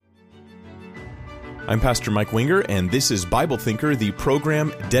I'm Pastor Mike Winger, and this is Bible Thinker, the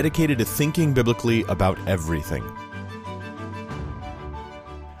program dedicated to thinking biblically about everything.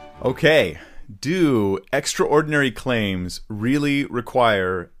 Okay, do extraordinary claims really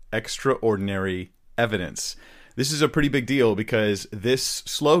require extraordinary evidence? This is a pretty big deal because this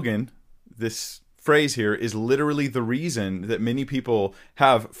slogan, this phrase here, is literally the reason that many people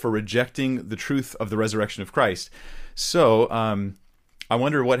have for rejecting the truth of the resurrection of Christ. So, I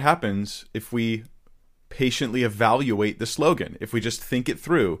wonder what happens if we patiently evaluate the slogan, if we just think it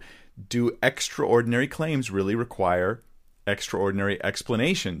through. Do extraordinary claims really require extraordinary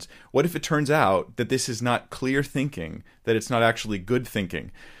explanations? What if it turns out that this is not clear thinking, that it's not actually good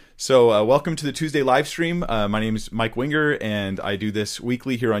thinking? So welcome to the Tuesday live stream. My name is Mike Winger, and I do this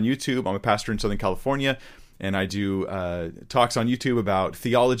weekly here on YouTube. I'm a pastor in Southern California, and I do talks on YouTube about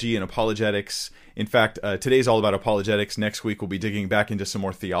theology and apologetics. In fact, today's all about apologetics. Next week, we'll be digging back into some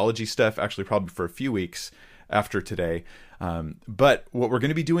more theology stuff, actually probably for a few weeks after today. But what we're going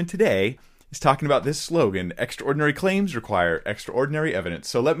to be doing today is talking about this slogan: extraordinary claims require extraordinary evidence.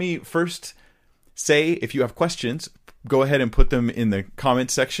 So let me first say, if you have questions, go ahead and put them in the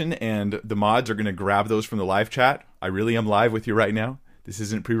comments section, and the mods are going to grab those from the live chat. I really am live with you right now. This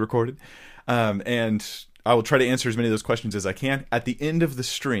isn't pre-recorded. And I will try to answer as many of those questions as I can. At the end of the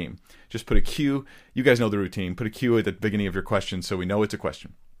stream, just put a Q. You guys know the routine. Put a Q at the beginning of your question so we know it's a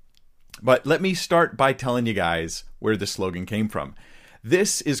question. But let me start by telling you guys where the slogan came from.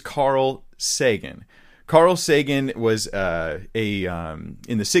 This is Carl Sagan. Carl Sagan was in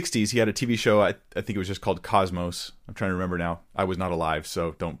the 60s. He had a TV show, I think it was just called Cosmos. I'm trying to remember now. I was not alive,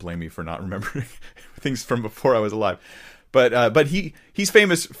 so don't blame me for not remembering things from before I was alive. But he's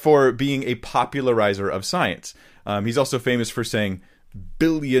famous for being a popularizer of science. He's also famous for saying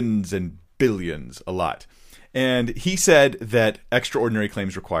billions and billions a lot. And he said that extraordinary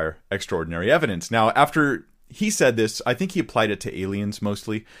claims require extraordinary evidence. Now, after he said this, I think he applied it to aliens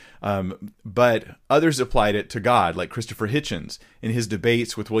mostly, but others applied it to God, like Christopher Hitchens. In his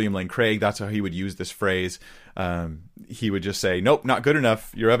debates with William Lane Craig, that's how he would use this phrase. He would just say, nope, not good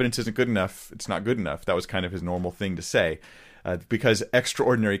enough. Your evidence isn't good enough. It's not good enough. That was kind of his normal thing to say. Because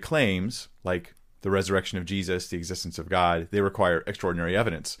extraordinary claims, like the resurrection of Jesus, the existence of God, they require extraordinary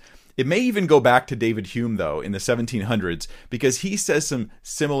evidence. It may even go back to David Hume, though, in the 1700s, because he says some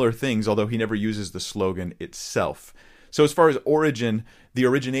similar things, although he never uses the slogan itself. So as far as origin, the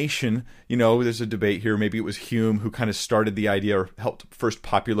origination, there's a debate here. Maybe it was Hume who kind of started the idea, or helped first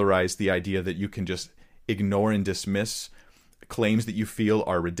popularize the idea that you can just ignore and dismiss claims that you feel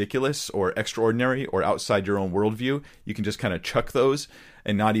are ridiculous or extraordinary or outside your own worldview. You can just kind of chuck those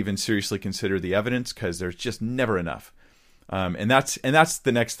and not even seriously consider the evidence because there's just never enough. And that's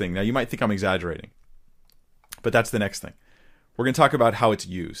the next thing. Now, you might think I'm exaggerating, but that's the next thing. We're going to talk about how it's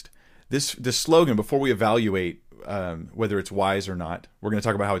used. This slogan, before we evaluate whether it's wise or not, we're going to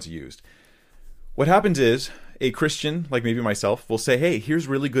talk about how it's used. What happens is a Christian, like maybe myself, will say, hey, here's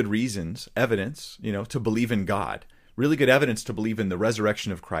really good reasons, evidence, to believe in God. Really good evidence to believe in the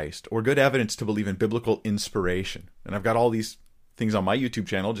resurrection of Christ, or good evidence to believe in biblical inspiration. And I've got all these things on my YouTube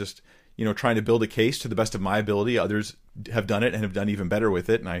channel, just trying to build a case to the best of my ability. Others have done it and have done even better with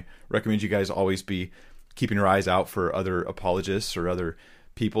it. And I recommend you guys always be keeping your eyes out for other apologists or other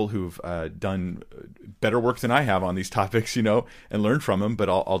people who've done better work than I have on these topics, and learn from them. But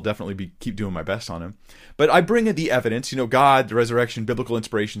I'll definitely keep doing my best on them. But I bring in the evidence, God, the resurrection, biblical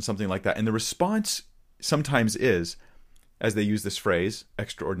inspiration, something like that. And the response sometimes is, as they use this phrase,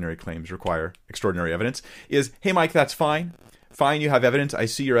 extraordinary claims require extraordinary evidence, is, hey, Mike, that's fine. Fine, you have evidence. I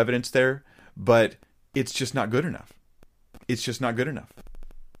see your evidence there, but it's just not good enough. It's just not good enough.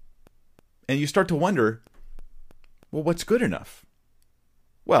 And you start to wonder, well, what's good enough?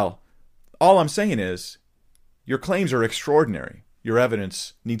 Well, all I'm saying is your claims are extraordinary. Your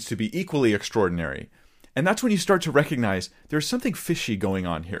evidence needs to be equally extraordinary. And that's when you start to recognize there's something fishy going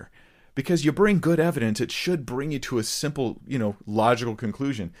on here. Because you bring good evidence, it should bring you to a simple, logical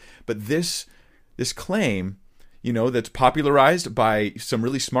conclusion. But this claim, that's popularized by some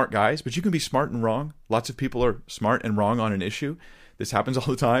really smart guys, but you can be smart and wrong. Lots of people are smart and wrong on an issue. This happens all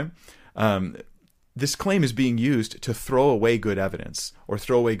the time. This claim is being used to throw away good evidence or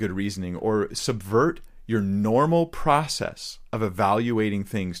throw away good reasoning or subvert your normal process of evaluating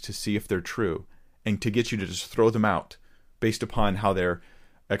things to see if they're true and to get you to just throw them out based upon how they're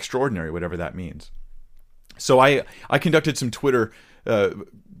extraordinary, whatever that means. So I conducted some Twitter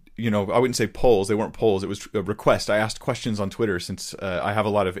I wouldn't say polls. They weren't polls. It was a request. I asked questions on Twitter since I have a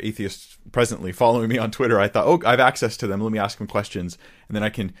lot of atheists presently following me on Twitter. I thought, I have access to them. Let me ask them questions. And then I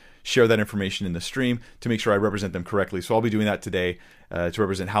can share that information in the stream to make sure I represent them correctly. So I'll be doing that today to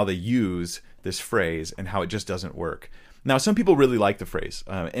represent how they use this phrase and how it just doesn't work. Now, some people really like the phrase,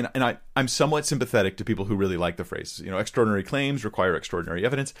 and I'm somewhat sympathetic to people who really like the phrase. Extraordinary claims require extraordinary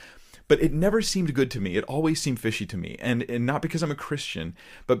evidence, but it never seemed good to me. It always seemed fishy to me, and not because I'm a Christian,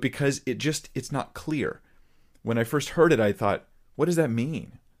 but because it's not clear. When I first heard it, I thought, what does that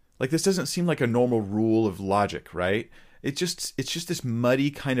mean? Like, this doesn't seem like a normal rule of logic, right? It's just this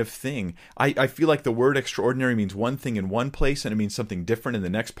muddy kind of thing. I feel like the word extraordinary means one thing in one place and it means something different in the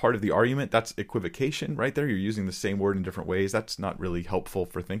next part of the argument. That's equivocation right there. You're using the same word in different ways. That's not really helpful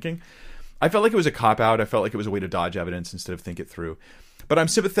for thinking. I felt like it was a cop-out. I felt like it was a way to dodge evidence instead of think it through. But I'm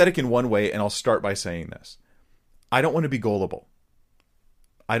sympathetic in one way, and I'll start by saying this. I don't want to be gullible.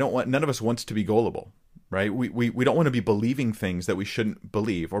 None of us wants to be gullible, right? We don't want to be believing things that we shouldn't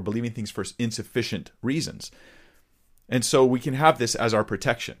believe or believing things for insufficient reasons. And so we can have this as our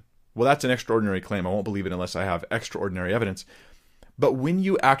protection. Well, that's an extraordinary claim. I won't believe it unless I have extraordinary evidence. But when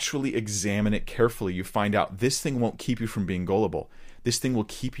you actually examine it carefully, you find out this thing won't keep you from being gullible. This thing will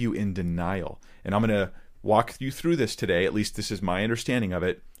keep you in denial. And I'm going to walk you through this today. At least this is my understanding of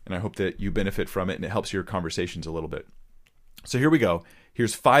it. And I hope that you benefit from it and it helps your conversations a little bit. So here we go.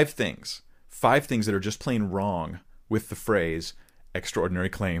 Here's 5 things. 5 things that are just plain wrong with the phrase, extraordinary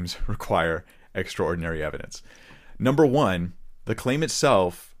claims require extraordinary evidence. Number 1, the claim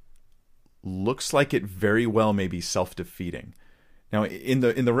itself looks like it very well may be self-defeating. Now, in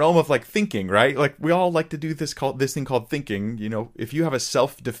the realm of like thinking, right? Like we all like to do this thing called thinking. If you have a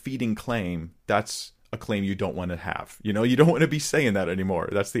self-defeating claim, that's a claim you don't want to have. You don't want to be saying that anymore.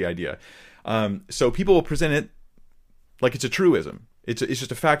 That's the idea. So people will present it like it's a truism. It's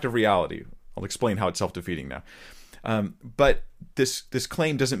just a fact of reality. I'll explain how it's self-defeating now. But this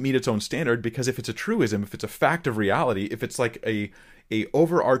claim doesn't meet its own standard because if it's a truism, if it's a fact of reality, if it's like a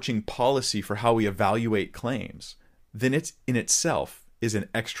overarching policy for how we evaluate claims, then it's in itself is an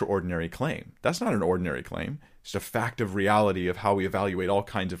extraordinary claim. That's not an ordinary claim. It's a fact of reality of how we evaluate all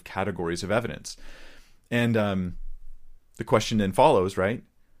kinds of categories of evidence. And the question then follows, right?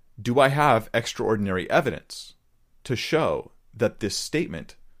 Do I have extraordinary evidence to show that this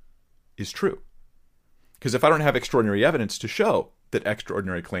statement is true? Because if I don't have extraordinary evidence to show that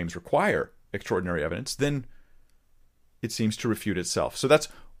extraordinary claims require extraordinary evidence, then it seems to refute itself. So that's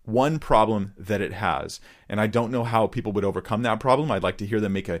one problem that it has. And I don't know how people would overcome that problem. I'd like to hear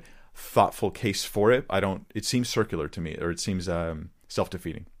them make a thoughtful case for it. It seems circular to me, or it seems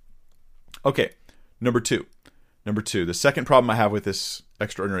self-defeating. Okay, number two, the second problem I have with this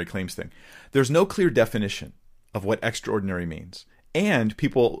extraordinary claims thing. There's no clear definition of what extraordinary means. And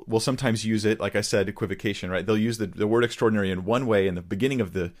people will sometimes use it, like I said, equivocation, right? They'll use the word extraordinary in one way in the beginning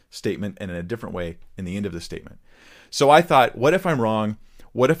of the statement and in a different way in the end of the statement. So I thought, what if I'm wrong?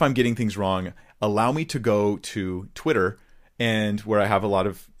 What if I'm getting things wrong? Allow me to go to Twitter, and where I have a lot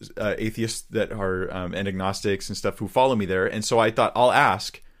of atheists that are and agnostics and stuff who follow me there. And so I thought, I'll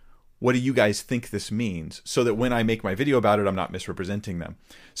ask, what do you guys think this means? So that when I make my video about it, I'm not misrepresenting them.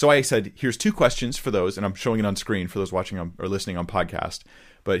 So I said, here's 2 questions for those, and I'm showing it on screen for those watching or listening on podcast.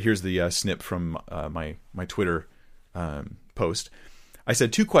 But here's the snip from my Twitter post. I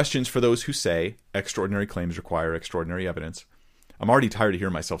said 2 questions for those who say extraordinary claims require extraordinary evidence. I'm already tired of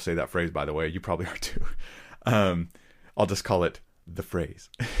hearing myself say that phrase, by the way. You probably are too. I'll just call it the phrase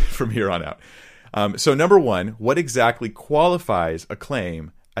from here on out. So number 1, what exactly qualifies a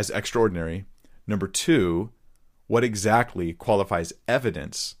claim as extraordinary? Number 2, what exactly qualifies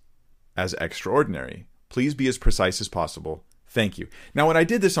evidence as extraordinary? Please be as precise as possible. Thank you. Now, when I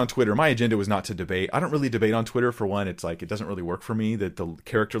did this on Twitter, my agenda was not to debate. I don't really debate on Twitter. For one, it's like it doesn't really work for me, that the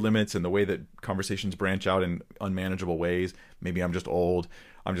character limits and the way that conversations branch out in unmanageable ways. Maybe I'm just old.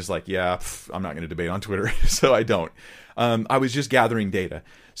 I'm just like, I'm not going to debate on Twitter. So I don't. I was just gathering data.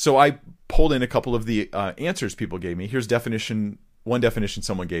 So I pulled in a couple of the answers people gave me. Here's one definition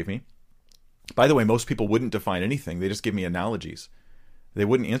someone gave me. By the way, most people wouldn't define anything. They just give me analogies. They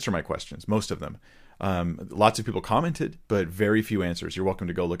wouldn't answer my questions, most of them. Lots of people commented, but very few answers. You're welcome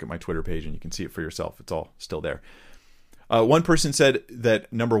to go look at my Twitter page and you can see it for yourself. It's all still there. One person said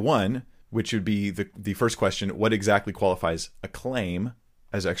that number 1, which would be the first question, what exactly qualifies a claim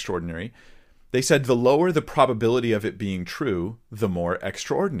as extraordinary? They said the lower the probability of it being true, the more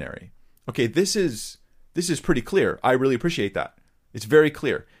extraordinary. Okay, this is pretty clear. I really appreciate that. It's very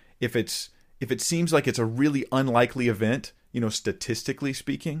clear. If it seems like it's a really unlikely event, statistically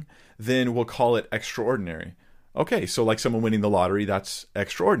speaking, then we'll call it extraordinary. Okay, so like someone winning the lottery, that's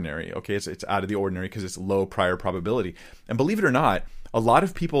extraordinary. Okay, it's out of the ordinary because it's low prior probability. And believe it or not, a lot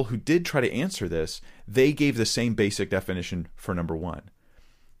of people who did try to answer this, they gave the same basic definition for number 1.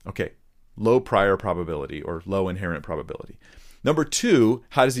 Okay, low prior probability or low inherent probability. Number two,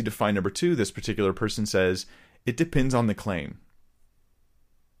 how does he define number two? This particular person says, it depends on the claim.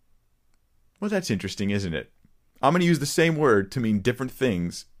 Well, that's interesting, isn't it? I'm going to use the same word to mean different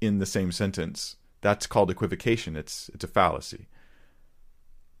things in the same sentence. That's called equivocation. It's a fallacy.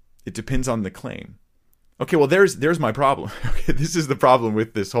 It depends on the claim. Okay, well, there's my problem. Okay, this is the problem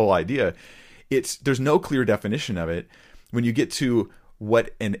with this whole idea. There's no clear definition of it. When you get to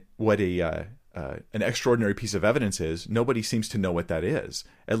what an extraordinary piece of evidence is, nobody seems to know what that is,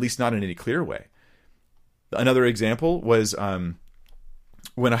 at least not in any clear way. Another example was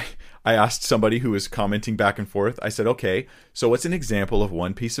when I asked somebody who was commenting back and forth, I said, okay, so what's an example of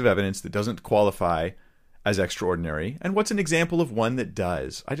one piece of evidence that doesn't qualify as extraordinary, and what's an example of one that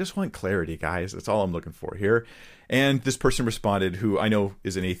does? I just want clarity, guys. That's all I'm looking for here. And this person responded, who I know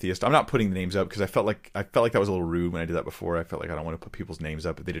is an atheist. I'm not putting the names up because I felt like that was a little rude when I did that before. I felt like I don't want to put people's names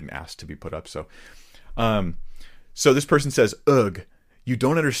up if they didn't ask to be put up. So this person says, ugh, you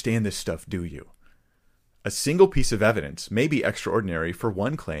don't understand this stuff, do you? A single piece of evidence may be extraordinary for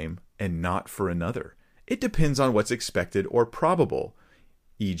one claim and not for another. It depends on what's expected or probable.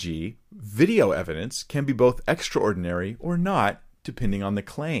 E.g., video evidence can be both extraordinary or not, depending on the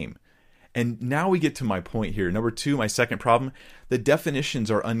claim. And now we get to my point here. Number two, my second problem, the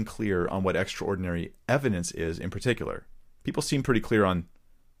definitions are unclear on what extraordinary evidence is in particular. People seem pretty clear on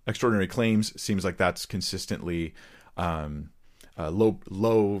extraordinary claims. Seems like that's consistently low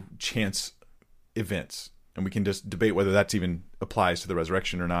chance events. And we can just debate whether that's even applies to the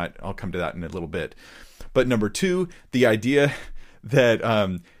resurrection or not. I'll come to that in a little bit. But number two, the idea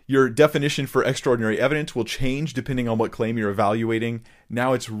that your definition for extraordinary evidence will change depending on what claim you're evaluating.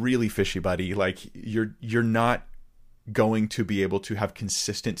 Now it's really fishy, buddy. Like you're not going to be able to have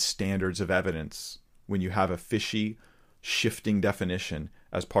consistent standards of evidence when you have a fishy, shifting definition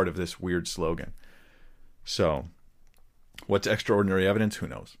as part of this weird slogan. So, what's extraordinary evidence? Who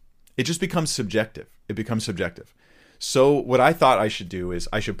knows? It just becomes subjective. It becomes subjective. So what I thought I should do is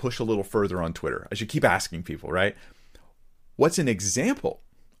I should push a little further on Twitter. I should keep asking people, right? What's an example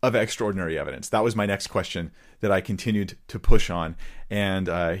of extraordinary evidence? That was my next question that I continued to push on. And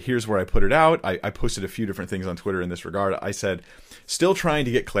here's where I put it out. I posted a few different things on Twitter in this regard. I said, still trying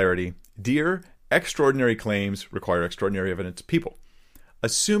to get clarity. Dear, extraordinary claims require extraordinary evidence. People,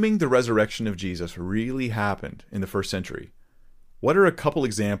 assuming the resurrection of Jesus really happened in the first century, what are a couple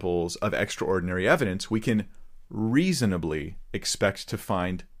examples of extraordinary evidence we can reasonably expect to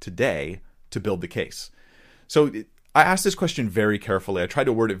find today to build the case? So I asked this question very carefully. I tried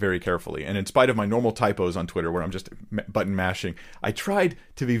to word it very carefully. And in spite of my normal typos on Twitter where I'm just button mashing, I tried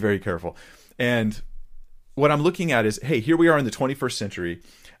to be very careful. And what I'm looking at is, hey, here we are in the 21st century.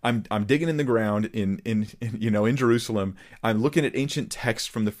 I'm digging in the ground in Jerusalem. I'm looking at ancient texts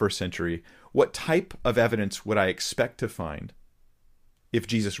from the first century. What type of evidence would I expect to find if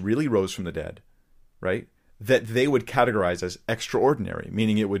Jesus really rose from the dead, right? That they would categorize as extraordinary,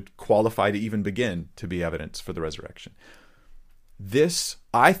 meaning it would qualify to even begin to be evidence for the resurrection. This,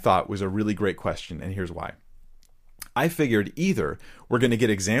 I thought, was a really great question, and here's why. I figured either we're going to get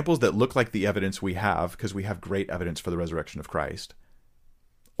examples that look like the evidence we have, because we have great evidence for the resurrection of Christ,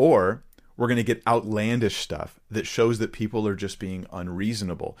 or we're going to get outlandish stuff that shows that people are just being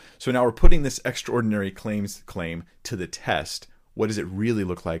unreasonable. So now we're putting this extraordinary claim to the test. What does it really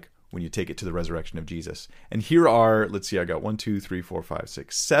look like when you take it to the resurrection of Jesus? And here are, let's see, I got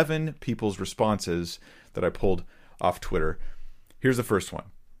 7 people's responses that I pulled off Twitter. Here's the first one.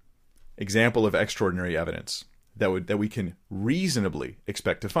 Example of extraordinary evidence that we can reasonably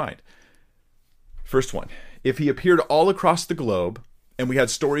expect to find. First one. If he appeared all across the globe and we had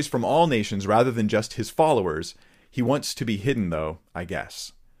stories from all nations rather than just his followers, he wants to be hidden though, I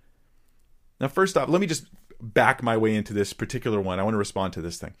guess. Now, first off, let me just back my way into this particular one. I want to respond to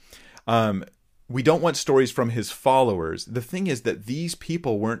this thing. We don't want stories from his followers. The thing is that these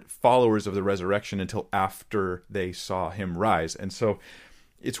people weren't followers of the resurrection until after they saw him rise. And so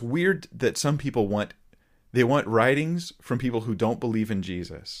it's weird that some people want writings from people who don't believe in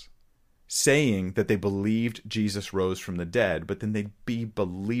Jesus, saying that they believed Jesus rose from the dead, but then they'd be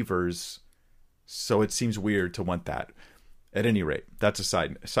believers. So it seems weird to want that. At any rate, that's a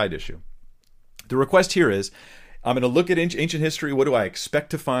side issue. The request here is, I'm going to look at ancient history. What do I expect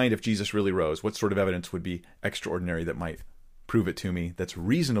to find if Jesus really rose? What sort of evidence would be extraordinary that might prove it to me that's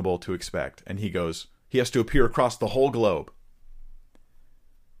reasonable to expect? And he goes, he has to appear across the whole globe.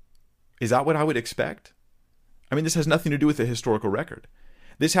 Is that what I would expect? I mean, this has nothing to do with the historical record.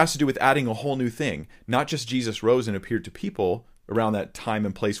 This has to do with adding a whole new thing. Not just Jesus rose and appeared to people around that time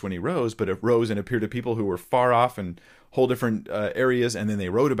and place when he rose, but it rose and appeared to people who were far off and whole different areas, and then they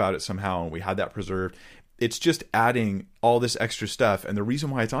wrote about it somehow, and we had that preserved. It's just adding all this extra stuff, and the reason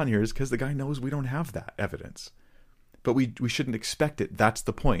why it's on here is because the guy knows we don't have that evidence. But we shouldn't expect it. That's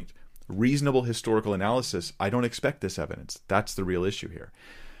the point. Reasonable historical analysis, I don't expect this evidence. That's the real issue here.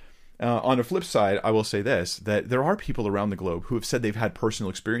 On the flip side, I will say this, that there are people around the globe who have said they've had personal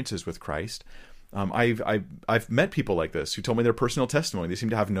experiences with Christ. I've met people like this who told me their personal testimony. They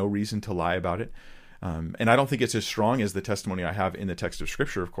seem to have no reason to lie about it. And I don't think it's as strong as the testimony I have in the text of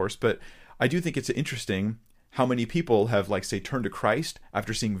Scripture, of course, but I do think it's interesting how many people have, like, say, turned to Christ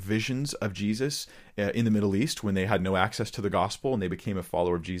after seeing visions of Jesus in the Middle East when they had no access to the gospel and they became a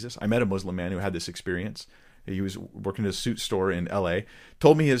follower of Jesus. I met a Muslim man who had this experience. He was working at a suit store in LA,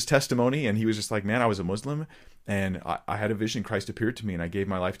 told me his testimony, and he was just like, man, I was a Muslim, and I had a vision. Christ appeared to me, and I gave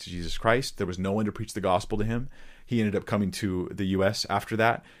my life to Jesus Christ. There was no one to preach the gospel to him. He ended up coming to the U.S. after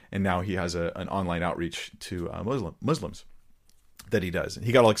that, and now he has an online outreach to Muslims that he does. And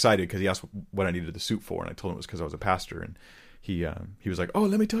he got all excited because he asked what I needed the suit for, and I told him it was because I was a pastor, and he was like, oh,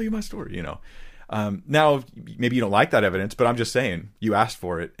 let me tell you my story, you know. Now, maybe you don't like that evidence, but I'm just saying, you asked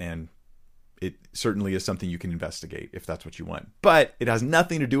for it, and it certainly is something you can investigate if that's what you want. But it has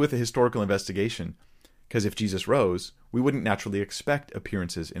nothing to do with a historical investigation, because if Jesus rose, we wouldn't naturally expect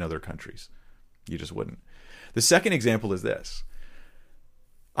appearances in other countries. You just wouldn't. The second example is this.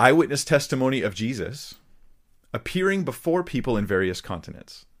 Eyewitness testimony of Jesus appearing before people in various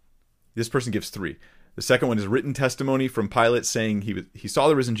continents. This person gives 3. The second one is written testimony from Pilate saying he saw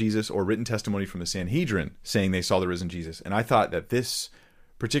the risen Jesus, or written testimony from the Sanhedrin saying they saw the risen Jesus. And I thought that this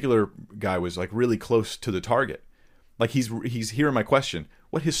particular guy was like really close to the target. Like he's hearing my question.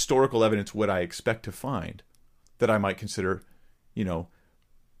 What historical evidence would I expect to find that I might consider,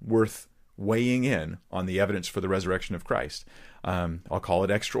 worth weighing in on the evidence for the resurrection of Christ? I'll call it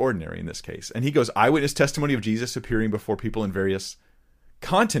extraordinary in this case. And he goes, eyewitness testimony of Jesus appearing before people in various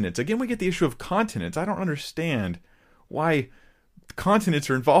continents. Again, we get the issue of continents. I don't understand why continents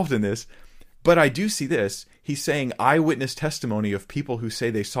are involved in this, but I do see this. He's saying eyewitness testimony of people who say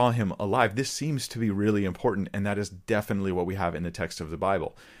they saw him alive. This seems to be really important, and that is definitely what we have in the text of the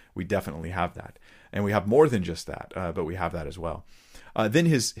Bible. We definitely have that. And we have more than just that, but we have that as well. Then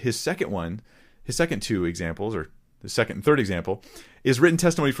his second 2 examples, or the second and third example, is written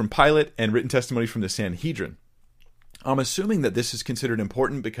testimony from Pilate and written testimony from the Sanhedrin. I'm assuming that this is considered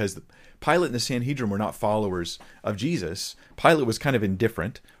important because Pilate and the Sanhedrin were not followers of Jesus. Pilate was kind of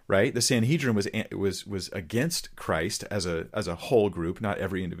indifferent, right? The Sanhedrin was against Christ as a whole group, not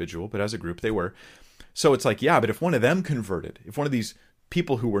every individual, but as a group they were. So it's like, yeah, but if one of them converted, if one of these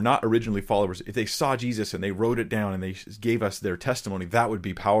people who were not originally followers, if they saw Jesus and they wrote it down and they gave us their testimony, that would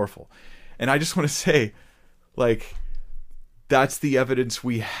be powerful. And I just want to say, like, that's the evidence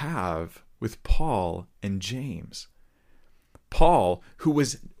we have with Paul and James. Paul, who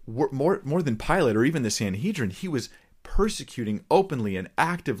was more than Pilate or even the Sanhedrin, he was persecuting openly and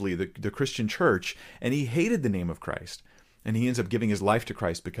actively the Christian church, and he hated the name of Christ. And he ends up giving his life to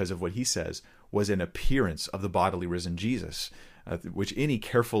Christ because of what he says was an appearance of the bodily risen Jesus, which any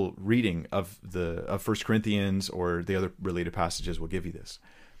careful reading of 1 Corinthians or the other related passages will give you this.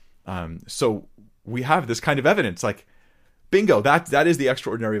 So we have this kind of evidence, like, bingo, that is the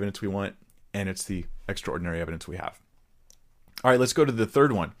extraordinary evidence we want, and it's the extraordinary evidence we have. All right, let's go to the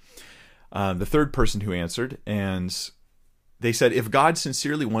third one. The third person who answered, and they said, if God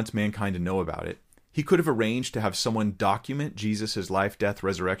sincerely wants mankind to know about it, he could have arranged to have someone document Jesus' life, death,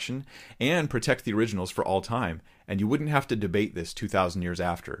 resurrection, and protect the originals for all time, and you wouldn't have to debate this 2,000 years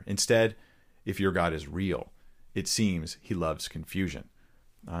after. Instead, if your God is real, it seems he loves confusion.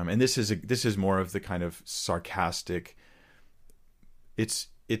 And this is more of the kind of sarcastic. It's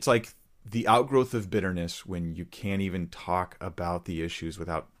like the outgrowth of bitterness when you can't even talk about the issues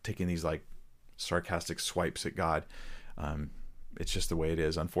without taking these like sarcastic swipes at God. It's just the way it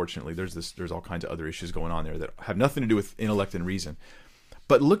is. Unfortunately, there's all kinds of other issues going on there that have nothing to do with intellect and reason.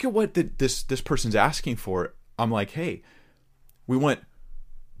 But look at what this person's asking for. I'm like, hey, we want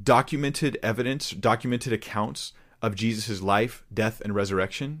documented evidence, documented accounts of Jesus' life, death, and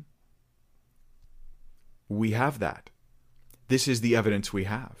resurrection. We have that. This is the evidence we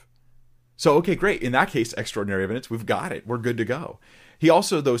have. So, okay, great. In that case, extraordinary evidence, we've got it. We're good to go. He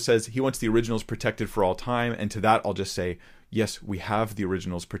also, though, says he wants the originals protected for all time. And to that, I'll just say, yes, we have the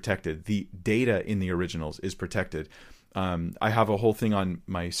originals protected. The data in the originals is protected. I have a whole thing on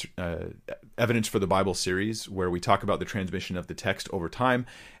my Evidence for the Bible series where we talk about the transmission of the text over time.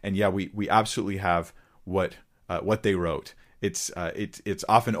 And yeah, we absolutely have what they wrote. It's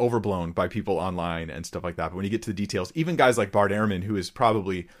often overblown by people online and stuff like that. But when you get to the details, even guys like Bart Ehrman, who is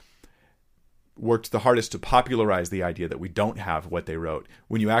probably worked the hardest to popularize the idea that we don't have what they wrote.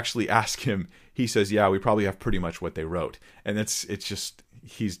 When you actually ask him, he says, "Yeah, we probably have pretty much what they wrote." And it's just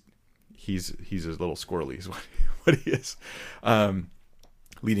he's a little squirrely is what he is,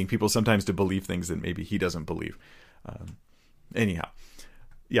 leading people sometimes to believe things that maybe he doesn't believe. Anyhow.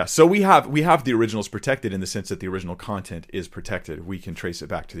 Yeah, so we have the originals protected in the sense that the original content is protected. We can trace it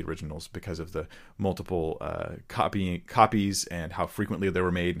back to the originals because of the multiple copies and how frequently they were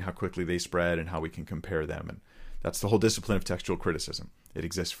made and how quickly they spread and how we can compare them. And that's the whole discipline of textual criticism. It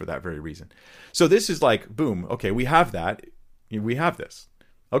exists for that very reason. So this is like, boom, okay, we have that. We have this.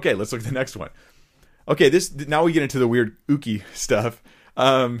 Okay, let's look at the next one. Okay, now we get into the weird ooky stuff.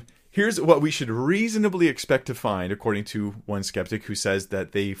 Here's what we should reasonably expect to find, according to one skeptic who says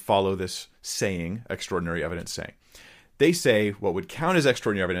that they follow this saying, extraordinary evidence saying. They say what would count as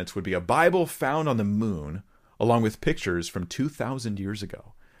extraordinary evidence would be a Bible found on the moon, along with pictures from 2,000 years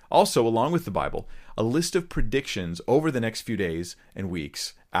ago. Also, along with the Bible, a list of predictions over the next few days and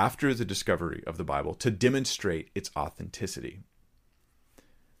weeks after the discovery of the Bible to demonstrate its authenticity.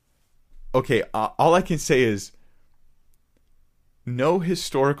 Okay, all I can say is, no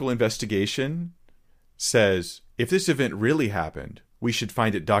historical investigation says if this event really happened, we should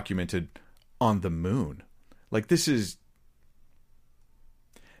find it documented on the moon. Like, this is...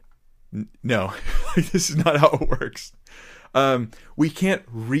 No, this is not how it works. We can't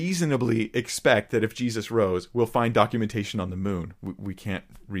reasonably expect that if Jesus rose, we'll find documentation on the moon. We can't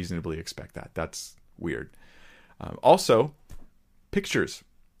reasonably expect that. That's weird. Also, pictures.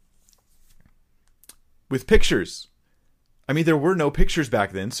 With pictures... I mean, there were no pictures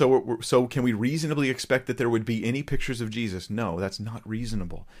back then, so can we reasonably expect that there would be any pictures of Jesus? No, that's not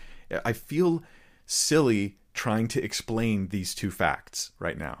reasonable. I feel silly trying to explain these two facts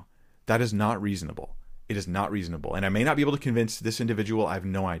right now. That is not reasonable. It is not reasonable. And I may not be able to convince this individual. I have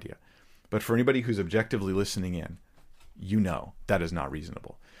no idea. But for anybody who's objectively listening in, you know that is not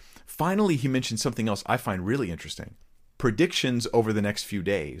reasonable. Finally, he mentioned something else I find really interesting. Predictions over the next few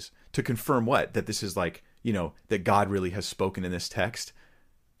days to confirm what? That this is like, that God really has spoken in this text,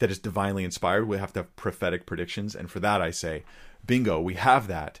 that is divinely inspired. We have to have prophetic predictions. And for that, I say, bingo, we have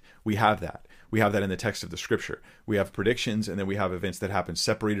that. We have that. We have that in the text of the scripture. We have predictions, and then we have events that happen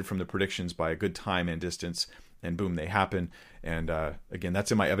separated from the predictions by a good time and distance. And boom, they happen. And again,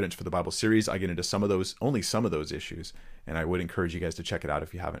 that's in my Evidence for the Bible series. I get into only some of those issues. And I would encourage you guys to check it out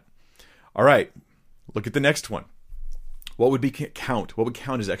if you haven't. All right, look at the next one. What would count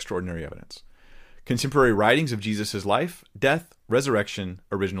as extraordinary evidence? Contemporary writings of Jesus' life, death, resurrection,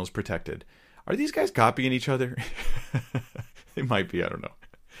 originals protected. Are these guys copying each other? They might be, I don't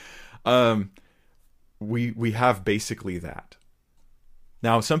know. We have basically that.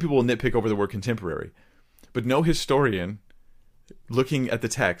 Now, some people will nitpick over the word contemporary, but no historian looking at the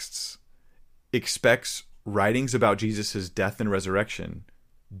texts expects writings about Jesus' death and resurrection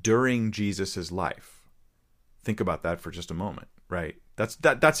during Jesus' life. Think about that for just a moment, right?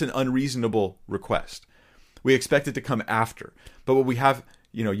 That's an unreasonable request. We expect it to come after. But what we have,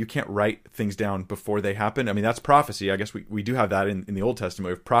 you can't write things down before they happen. I mean, that's prophecy. I guess we do have that in the Old Testament.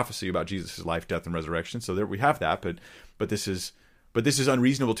 We have prophecy about Jesus' life, death, and resurrection. So there we have that, but this is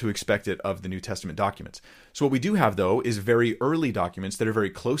unreasonable to expect it of the New Testament documents. So what we do have, though, is very early documents that are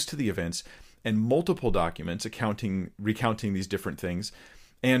very close to the events and multiple documents recounting these different things.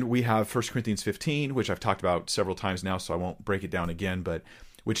 And we have 1 Corinthians 15, which I've talked about several times now, so I won't break it down again, but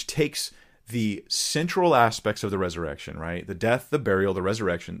which takes the central aspects of the resurrection, right? The death, the burial, the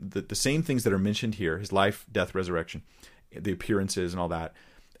resurrection, the same things that are mentioned here, his life, death, resurrection, the appearances and all that,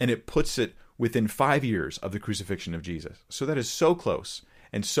 and it puts it within 5 years of the crucifixion of Jesus. So that is so close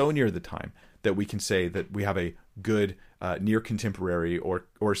and so near the time that we can say that we have a good near contemporary,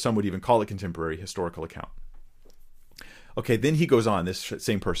 or some would even call it contemporary, historical account. Okay, then he goes on, this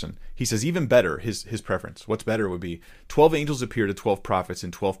same person. He says even better, his preference. What's better would be 12 angels appear to 12 prophets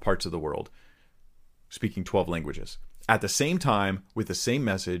in 12 parts of the world, speaking 12 languages, at the same time with the same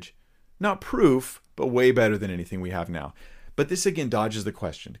message. Not proof, but way better than anything we have now. But this again dodges the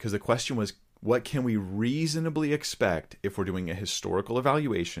question, because the question was, what can we reasonably expect if we're doing a historical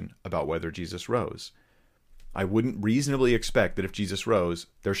evaluation about whether Jesus rose? I wouldn't reasonably expect that if Jesus rose,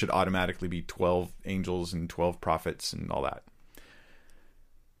 there should automatically be 12 angels and 12 prophets and all that.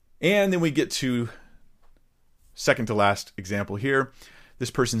 And then we get to second to last example here.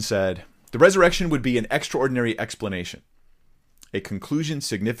 This person said, the resurrection would be an extraordinary explanation, a conclusion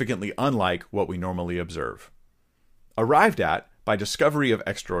significantly unlike what we normally observe, arrived at by discovery of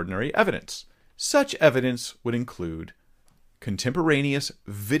extraordinary evidence. Such evidence would include contemporaneous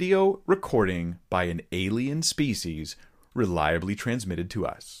video recording by an alien species reliably transmitted to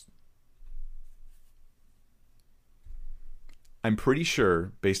us. I'm pretty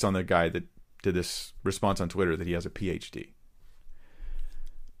sure, based on the guy that did this response on Twitter, that he has a PhD.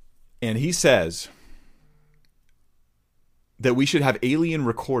 And he says that we should have aliens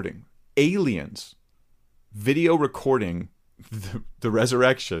video recording the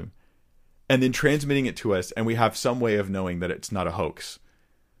resurrection and then transmitting it to us, and we have some way of knowing that it's not a hoax.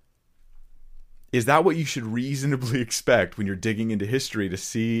 Is that what you should reasonably expect when you're digging into history to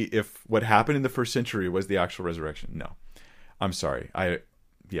see if what happened in the first century was the actual resurrection? No. I'm sorry.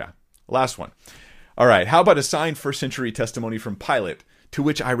 Last one. All right. How about a signed first century testimony from Pilate, to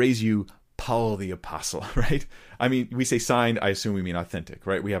which I raise you Paul the Apostle, right? I mean, we say signed, I assume we mean authentic,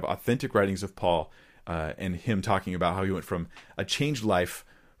 right? We have authentic writings of Paul and him talking about how he went from a changed life,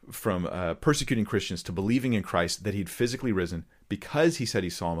 from persecuting Christians to believing in Christ, that he'd physically risen because he said he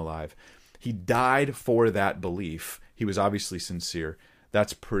saw him alive. He died for that belief. He was obviously sincere.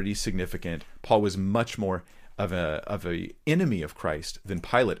 That's pretty significant. Paul was much more of a enemy of Christ than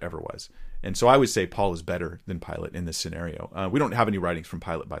Pilate ever was. And so I would say Paul is better than Pilate in this scenario. We don't have any writings from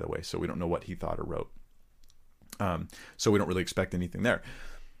Pilate, by the way, so we don't know what he thought or wrote. So we don't really expect anything there.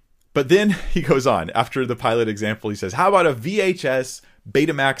 But then he goes on. After the Pilate example, he says, how about a VHS,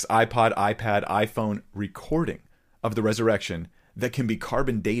 Betamax, iPod, iPad, iPhone recording of the resurrection that can be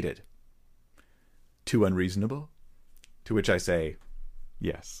carbon dated? Too unreasonable? To which I say,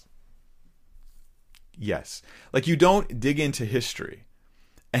 yes. Yes. Like, you don't dig into history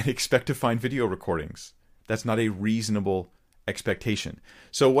and expect to find video recordings. That's not a reasonable expectation.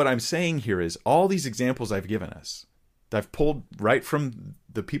 So what I'm saying here is all these examples I've given us, that I've pulled right from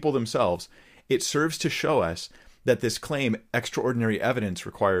the people themselves, it serves to show us that this claim, extraordinary evidence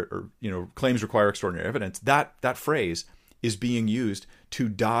claims require extraordinary evidence, that phrase is being used to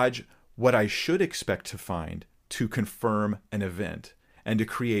dodge what I should expect to find to confirm an event and to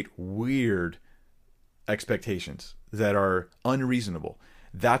create weird expectations that are unreasonable.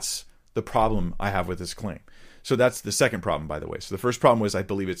 That's the problem I have with this claim. So that's the second problem, by the way. So the first problem was I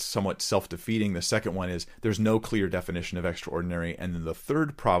believe it's somewhat self-defeating. The second one is there's no clear definition of extraordinary. And then the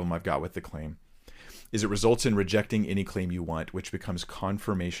third problem I've got with the claim is it results in rejecting any claim you want, which becomes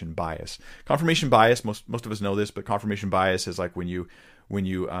confirmation bias. Confirmation bias, most of us know this, but confirmation bias is like when you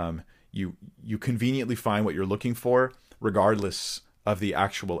conveniently find what you're looking for, regardless of the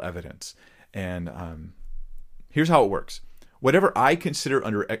actual evidence. And here's how it works. Whatever I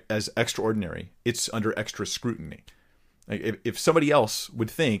consider as extraordinary, it's under extra scrutiny. Like if somebody else would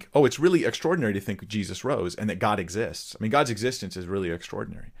think, oh, it's really extraordinary to think Jesus rose and that God exists. I mean, God's existence is really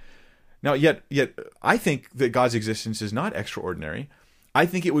extraordinary. Now, yet I think that God's existence is not extraordinary. I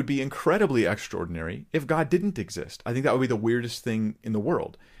think it would be incredibly extraordinary if God didn't exist. I think that would be the weirdest thing in the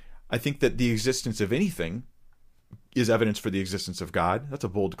world. I think that the existence of anything is evidence for the existence of God. That's a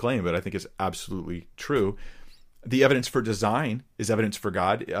bold claim, but I think it's absolutely true. The evidence for design is evidence for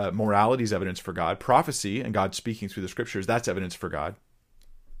God. Morality is evidence for God. Prophecy and God speaking through the scriptures, that's evidence for God.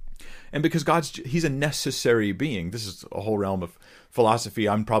 And because he's a necessary being. This is a whole realm of philosophy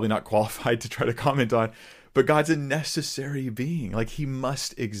I'm probably not qualified to try to comment on, but God's a necessary being. Like, he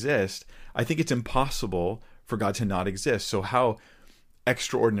must exist. I think it's impossible for God to not exist. So how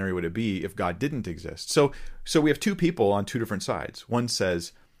extraordinary would it be if God didn't exist? So we have two people on two different sides. One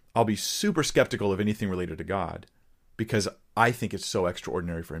says, I'll be super skeptical of anything related to God because I think it's so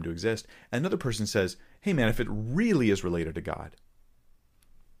extraordinary for him to exist. And another person says, hey man, if it really is related to God,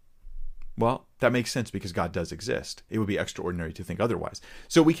 well, that makes sense because God does exist. It would be extraordinary to think otherwise.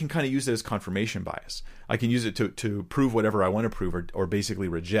 So we can kind of use it as confirmation bias. I can use it to prove whatever I want to prove or basically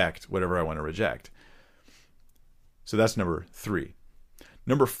reject whatever I want to reject. So that's number 3.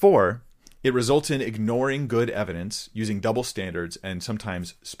 Number 4, it results in ignoring good evidence, using double standards, and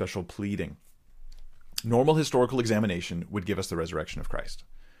sometimes special pleading. Normal historical examination would give us the resurrection of Christ.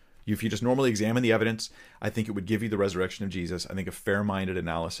 If you just normally examine the evidence, I think it would give you the resurrection of Jesus. I think a fair-minded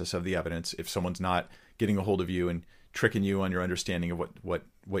analysis of the evidence, if someone's not getting a hold of you and tricking you on your understanding of what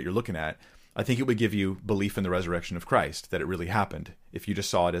you're looking at, I think it would give you belief in the resurrection of Christ, that it really happened, if you just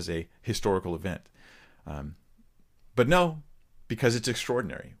saw it as a historical event. But no, because it's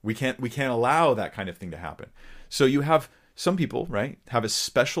extraordinary. We can't allow that kind of thing to happen. So you have some people, right, have a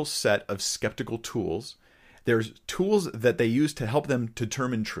special set of skeptical tools. There's tools that they use to help them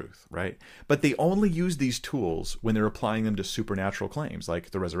determine truth, right? But they only use these tools when they're applying them to supernatural claims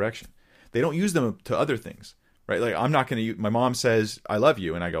like the resurrection. They don't use them to other things, right? Like, I'm not going to use, my mom says, I love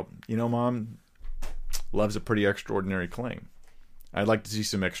you. And I go, Mom, love's a pretty extraordinary claim. I'd like to see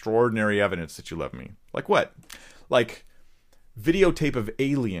some extraordinary evidence that you love me. Like what? Like videotape of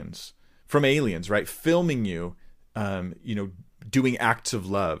aliens, right? Filming you, doing acts of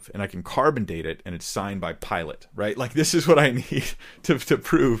love, and I can carbon date it, and it's signed by Pilate, right? Like, this is what I need to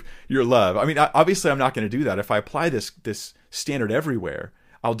prove your love. I mean, obviously I'm not going to do that. If I apply this standard everywhere,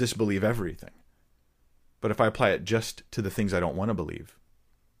 I'll disbelieve everything. But if I apply it just to the things I don't want to believe,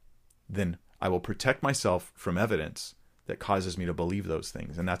 then I will protect myself from evidence that causes me to believe those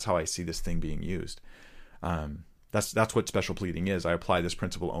things. And that's how I see this thing being used. That's what special pleading is. I apply this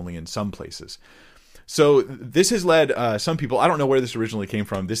principle only in some places. So this has led some people, I don't know where this originally came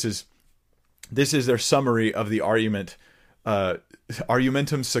from. This is their summary of the argument,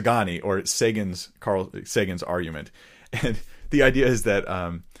 Argumentum Sagani, or Carl Sagan's argument. And the idea is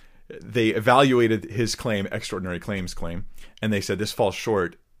that they evaluated his claim, extraordinary claims claim, and they said this falls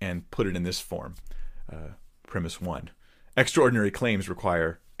short and put it in this form. Premise 1, extraordinary claims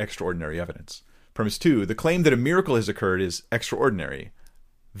require extraordinary evidence. Premise 2, the claim that a miracle has occurred is extraordinary.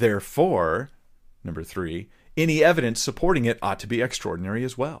 Therefore, number 3, any evidence supporting it ought to be extraordinary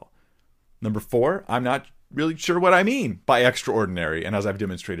as well. Number 4, I'm not really sure what I mean by extraordinary, and as I've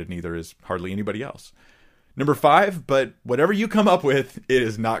demonstrated, neither is hardly anybody else. Number 5, but whatever you come up with, it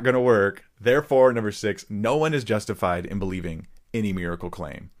is not going to work. Therefore, number 6, no one is justified in believing any miracle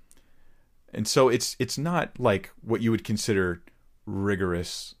claim. And so it's not like what you would consider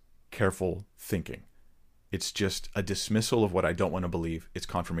rigorous, careful thinking. It's just a dismissal of what I don't want to believe. It's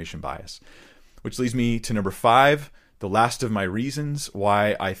confirmation bias. Which leads me to number 5, the last of my reasons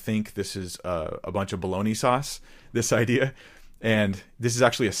why I think this is a bunch of bologna sauce, this idea. And this is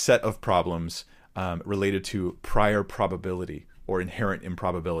actually a set of problems related to prior probability or inherent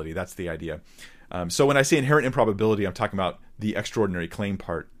improbability. That's the idea. So when I say inherent improbability, I'm talking about the extraordinary claim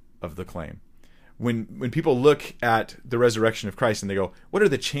part of the claim. When people look at the resurrection of Christ and they go, what are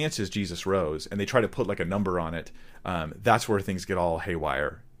the chances Jesus rose? And they try to put like a number on it. That's where things get all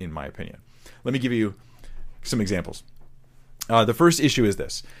haywire, in my opinion. Let me give you some examples. The first issue is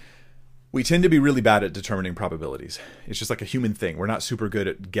this. We tend to be really bad at determining probabilities. It's just like a human thing. We're not super good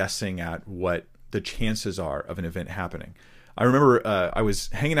at guessing at what the chances are of an event happening. I remember I was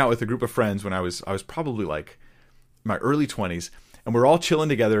hanging out with a group of friends when I was probably like my early 20s, and we're all chilling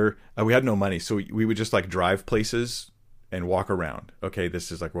together. We had no money, so we would just like drive places and walk around. Okay,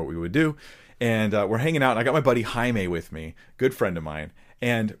 this is like what we would do. And we're hanging out, and I got my buddy Jaime with me, good friend of mine,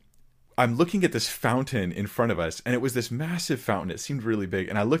 and I'm looking at this fountain in front of us, and it was this massive fountain. It seemed really big,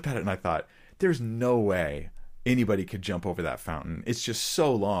 and I looked at it and I thought, there's no way anybody could jump over that fountain. It's just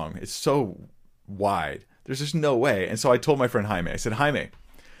so long. It's so wide. There's just no way. And so I told my friend Jaime, I said, Jaime,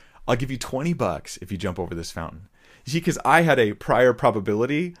 I'll give you $20 if you jump over this fountain. You see, because I had a prior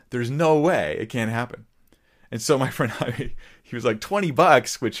probability, there's no way it can't happen. And so my friend Jaime, he was like,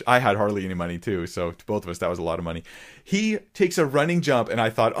 $20, which I had hardly any money too. So to both of us, that was a lot of money. He takes a running jump, and I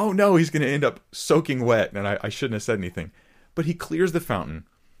thought, oh no, he's going to end up soaking wet. And I shouldn't have said anything. But he clears the fountain.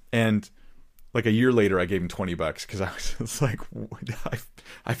 And like a year later, I gave him $20 because I was just like,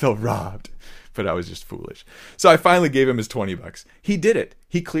 I felt robbed, but I was just foolish. So I finally gave him his $20. He did it.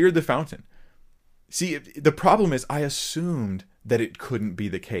 He cleared the fountain. See, the problem is I assumed that it couldn't be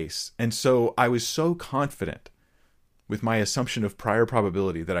the case. And so I was so confident with my assumption of prior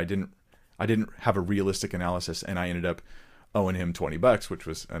probability that I didn't have a realistic analysis, and I ended up owing him $20, which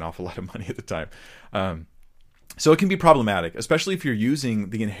was an awful lot of money at the time. So it can be problematic, especially if you're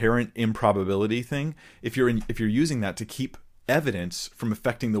using the inherent improbability thing. If you're using that to keep evidence from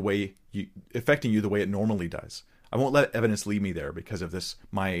affecting you the way it normally does. I won't let evidence lead me there because of this,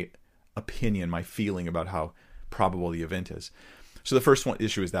 my opinion, my feeling about how probable the event is. So the first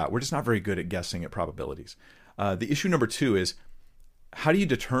issue is that we're just not very good at guessing at probabilities. The issue number 2 is, how do you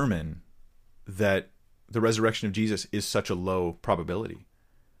determine that the resurrection of Jesus is such a low probability?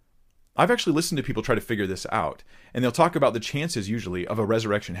 I've actually listened to people try to figure this out, and they'll talk about the chances usually of a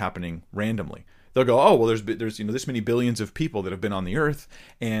resurrection happening randomly. They'll go, oh, well, there's this many billions of people that have been on the earth,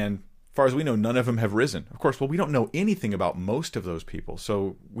 and as far as we know, none of them have risen. Of course, well, we don't know anything about most of those people,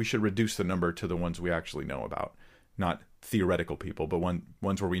 so we should reduce the number to the ones we actually know about. Not theoretical people, but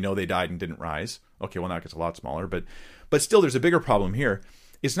ones where we know they died and didn't rise. Okay, well, now it gets a lot smaller, but still, there's a bigger problem here.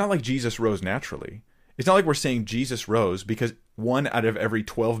 It's not like Jesus rose naturally. It's not like we're saying Jesus rose because 1 out of every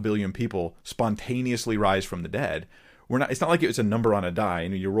 12 billion people spontaneously rise from the dead. It's not like it's a number on a die,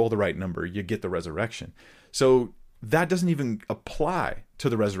 and you roll the right number, you get the resurrection. So that doesn't even apply to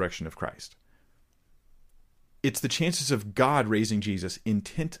the resurrection of Christ. It's the chances of God raising Jesus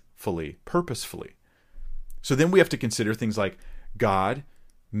intentfully, purposefully. So then we have to consider things like God,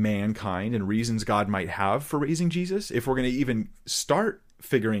 mankind, and reasons God might have for raising Jesus. If we're going to even start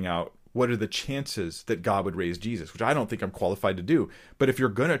figuring out what are the chances that God would raise Jesus, which I don't think I'm qualified to do. But if you're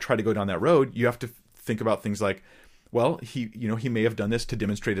going to try to go down that road, you have to think about things like, Well, he may have done this to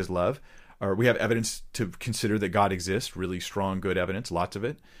demonstrate his love. Or we have evidence to consider that God exists, really strong, good evidence, lots of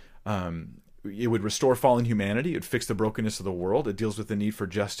it. It would restore fallen humanity. It would fix the brokenness of the world. It deals with the need for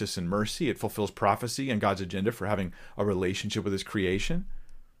justice and mercy. It fulfills prophecy and God's agenda for having a relationship with his creation.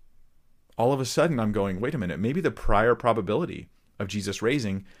 All of a sudden, I'm going, wait a minute, maybe the prior probability of Jesus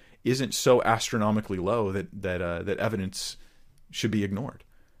raising isn't so astronomically low that evidence should be ignored.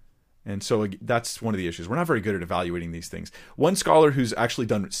 And so that's one of the issues. We're not very good at evaluating these things. One scholar who's actually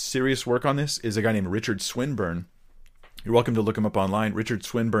done serious work on this is a guy named Richard Swinburne. You're welcome to look him up online. Richard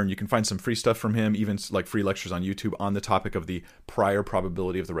Swinburne, you can find some free stuff from him, even like free lectures on YouTube on the topic of the prior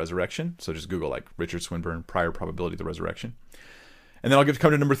probability of the resurrection. So just Google like Richard Swinburne, prior probability of the resurrection. And then I'll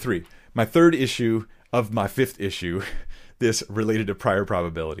come to number 3. My third issue of my 5th issue, this related to prior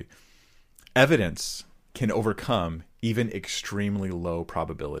probability. Evidence can overcome even extremely low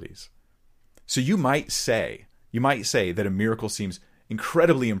probabilities. So you might say that a miracle seems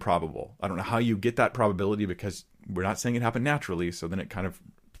incredibly improbable. I don't know how you get that probability because we're not saying it happened naturally, so then it kind of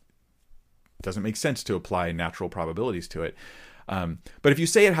doesn't make sense to apply natural probabilities to it. But if you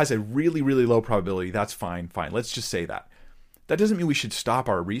say it has a really, really low probability, that's fine. Let's just say that. That doesn't mean we should stop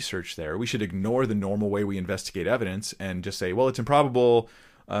our research there. We should ignore the normal way we investigate evidence and just say, well, it's improbable.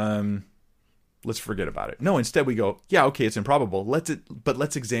 Let's forget about it. No, instead we go, yeah, okay, it's improbable. But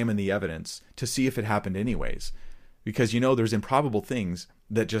let's examine the evidence to see if it happened anyways. Because, there's improbable things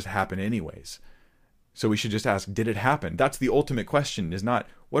that just happen anyways. So we should just ask, did it happen? That's the ultimate question, is not,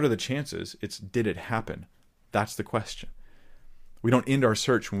 what are the chances? It's, did it happen? That's the question. We don't end our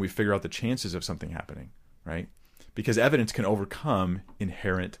search when we figure out the chances of something happening, right? Because evidence can overcome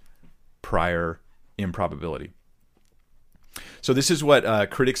inherent prior improbability. So this is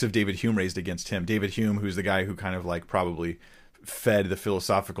what critics of David Hume raised against him. David Hume, who's the guy who kind of like probably fed the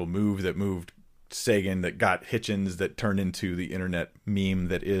philosophical move that moved Sagan, that got Hitchens, that turned into the internet meme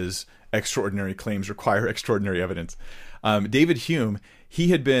that is extraordinary claims require extraordinary evidence. David Hume, he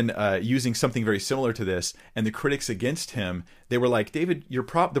had been using something very similar to this, and the critics against him, they were like, David, the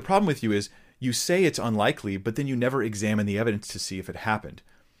problem with you is you say it's unlikely, but then you never examine the evidence to see if it happened.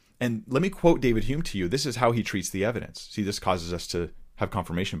 And let me quote David Hume to you. This is how he treats the evidence. See, this causes us to have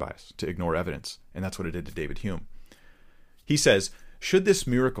confirmation bias, to ignore evidence. And that's what it did to David Hume. He says, should this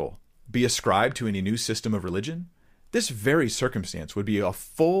miracle be ascribed to any new system of religion, this very circumstance would be a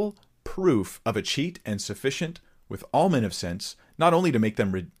full proof of a cheat and sufficient with all men of sense, not only to make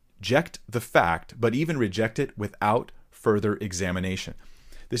them reject the fact, but even reject it without further examination.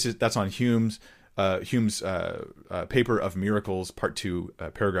 That's on Hume's paper of miracles, part 2,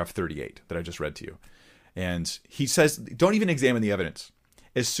 paragraph 38 that I just read to you. And he says, don't even examine the evidence.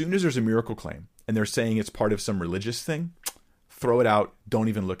 As soon as there's a miracle claim and they're saying it's part of some religious thing, throw it out. Don't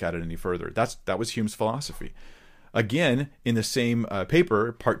even look at it any further. That was Hume's philosophy. Again, in the same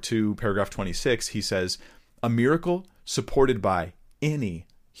paper, part 2, paragraph 26, he says, a miracle supported by any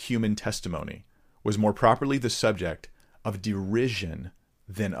human testimony was more properly the subject of derision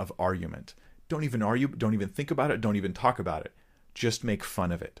than of argument. Don't even argue, don't even think about it, don't even talk about it. Just make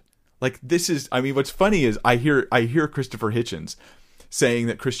fun of it. Like what's funny is I hear Christopher Hitchens saying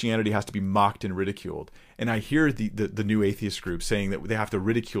that Christianity has to be mocked and ridiculed. And I hear the new atheist group saying that they have to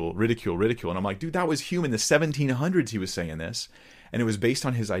ridicule. And I'm like, dude, that was Hume in the 1700s he was saying this. And it was based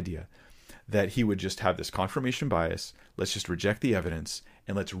on his idea that he would just have this confirmation bias. Let's just reject the evidence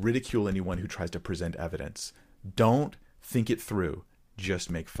and let's ridicule anyone who tries to present evidence. Don't think it through.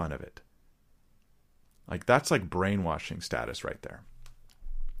 Just make fun of it. Like, that's like brainwashing status right there.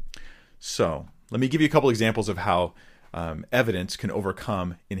 So let me give you a couple examples of how evidence can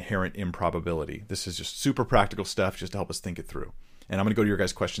overcome inherent improbability. This is just super practical stuff just to help us think it through. And I'm going to go to your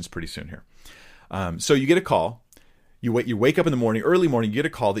guys' questions pretty soon here. So you get a call. You wake up in the morning, early morning, you get a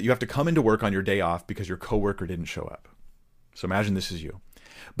call that you have to come into work on your day off because your coworker didn't show up. So imagine this is you.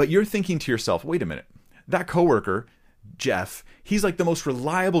 But you're thinking to yourself, wait a minute, that coworker, Jeff, he's like the most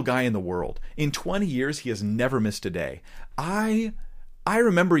reliable guy in the world. In 20 years, he has never missed a day. I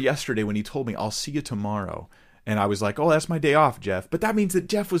remember yesterday when he told me, I'll see you tomorrow. And I was like, oh, that's my day off, Jeff. But that means that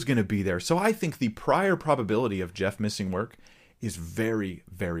Jeff was going to be there. So I think the prior probability of Jeff missing work is very,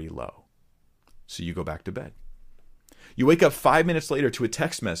 very low. So you go back to bed. You wake up 5 minutes later to a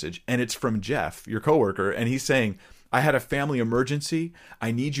text message, and it's from Jeff, your coworker, and he's saying, I had a family emergency.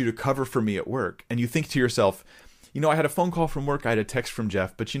 I need you to cover for me at work. And you think to yourself, I had a phone call from work. I had a text from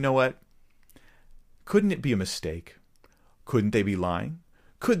Jeff. But you know what? Couldn't it be a mistake? Couldn't they be lying?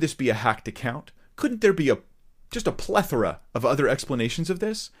 Could this be a hacked account? Couldn't there be just a plethora of other explanations of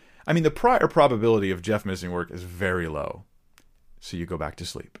this? I mean, the prior probability of Jeff missing work is very low. So you go back to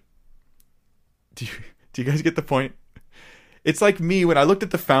sleep. Do you guys get the point? It's like me when I looked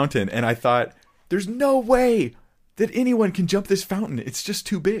at the fountain and I thought, there's no way that anyone can jump this fountain. It's just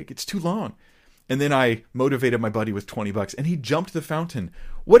too big. It's too long. And then I motivated my buddy with $20 and he jumped the fountain.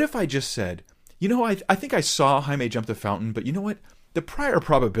 What if I just said, I think I saw Jaime jump the fountain, but you know what? The prior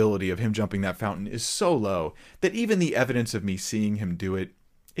probability of him jumping that fountain is so low that even the evidence of me seeing him do it,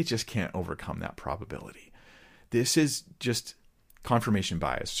 it just can't overcome that probability. This is just confirmation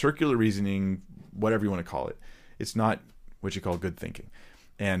bias, circular reasoning, whatever you want to call it. It's not what you call good thinking.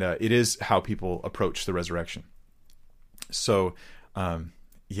 And it is how people approach the resurrection. So,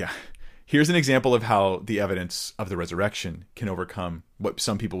 here's an example of how the evidence of the resurrection can overcome what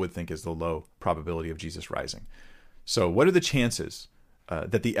some people would think is the low probability of Jesus rising. So what are the chances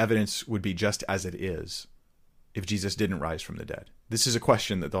that the evidence would be just as it is if Jesus didn't rise from the dead? This is a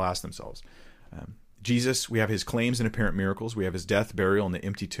question that they'll ask themselves. Jesus, we have his claims and apparent miracles. We have his death, burial, and the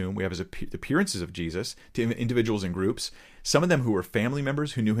empty tomb. We have his appearances of Jesus to individuals and groups, some of them who were family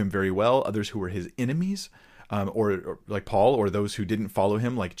members who knew him very well, others who were his enemies, or like Paul, or those who didn't follow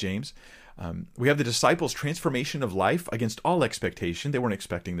him like James. We have the disciples' transformation of life against all expectation. They weren't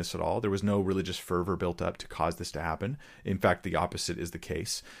expecting this at all. There was no religious fervor built up to cause this to happen. In fact, the opposite is the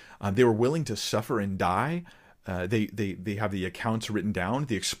case. They were willing to suffer and die. They have the accounts written down,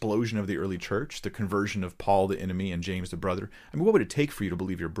 the explosion of the early church, the conversion of Paul, the enemy, and James, the brother. I mean, what would it take for you to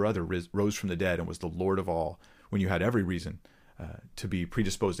believe your brother rose from the dead and was the Lord of all when you had every reason to be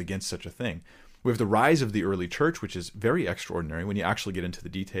predisposed against such a thing? We have the rise of the early church, which is very extraordinary when you actually get into the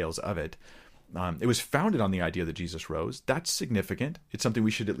details of it. It was founded on the idea that Jesus rose. That's significant. It's something we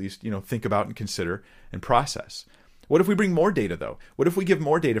should at least, think about and consider and process. What if we bring more data, though? What if we give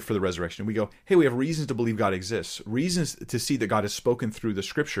more data for the resurrection? We go, hey, we have reasons to believe God exists, reasons to see that God has spoken through the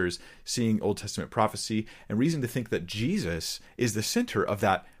scriptures, seeing Old Testament prophecy, and reason to think that Jesus is the center of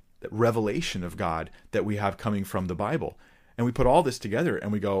that revelation of God that we have coming from the Bible. And we put all this together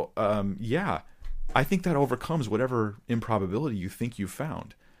and we go, I think that overcomes whatever improbability you think you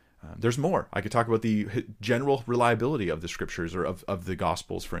found. There's more. I could talk about the general reliability of the scriptures or of the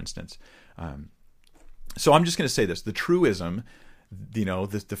Gospels, for instance. So I'm just going to say this. The truism,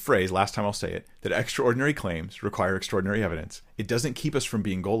 the phrase, last time I'll say it, that extraordinary claims require extraordinary evidence. It doesn't keep us from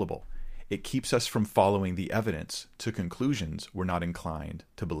being gullible. It keeps us from following the evidence to conclusions we're not inclined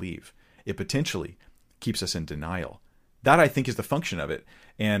to believe. It potentially keeps us in denial. That, I think, is the function of it.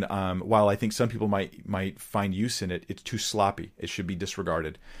 And while I think some people might find use in it, it's too sloppy. It should be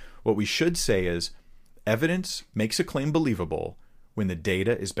disregarded. What we should say is evidence makes a claim believable when the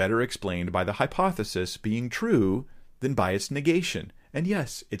data is better explained by the hypothesis being true than by its negation. And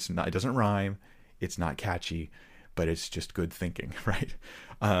yes, it doesn't rhyme, it's not catchy, but it's just good thinking, right?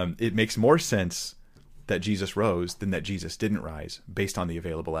 It makes more sense that Jesus rose than that Jesus didn't rise based on the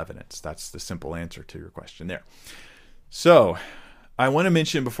available evidence. That's the simple answer to your question there. So I want to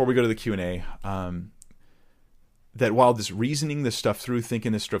mention before we go to the Q&A that while this reasoning this stuff through,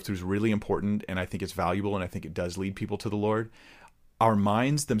 thinking this stuff through is really important, and I think it's valuable, and I think it does lead people to the Lord, our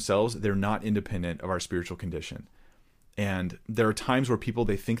minds themselves, they're not independent of our spiritual condition. And there are times where people,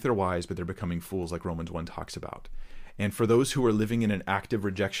 they think they're wise, but they're becoming fools, like Romans 1 talks about. And for those who are living in an active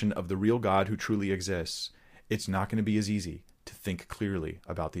rejection of the real God who truly exists, it's not going to be as easy to think clearly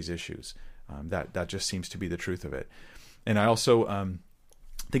about these issues. That just seems to be the truth of it. And I also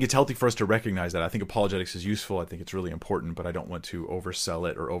think it's healthy for us to recognize that. I think apologetics is useful. I think it's really important, but I don't want to oversell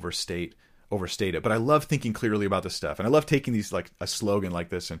it or overstate it. But I love thinking clearly about this stuff. And I love taking these, like a slogan like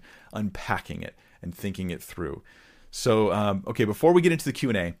this, and unpacking it and thinking it through. So, okay, before we get into the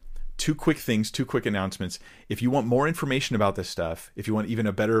Q&A, two quick announcements. If you want more information about this stuff, if you want even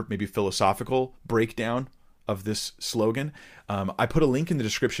a better, maybe philosophical breakdown of this slogan, I put a link in the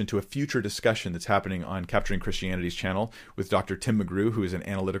description to a future discussion that's happening on Capturing Christianity's channel with Dr. Tim McGrew, who is an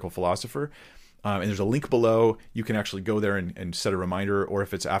analytical philosopher. And there's a link below. You can actually go there and set a reminder, or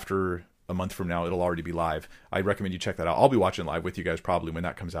if it's after a month from now, it'll already be live. I recommend you check that out. I'll be watching live with you guys probably when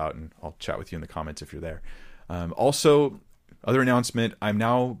that comes out, and I'll chat with you in the comments if you're there. Also, other announcement, I'm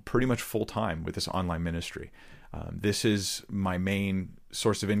now pretty much full-time with this online ministry. This is my main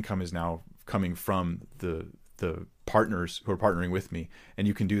source of income, is now coming from the partners who are partnering with me. And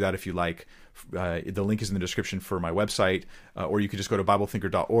you can do that if you like. The link is in the description for my website, or you can just go to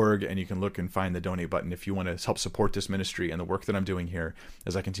BibleThinker.org and you can look and find the donate button if you want to help support this ministry and the work that I'm doing here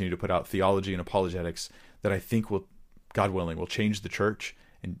as I continue to put out theology and apologetics that I think will, God willing, will change the church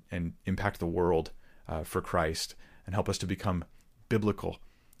and impact the world for Christ, and help us to become biblical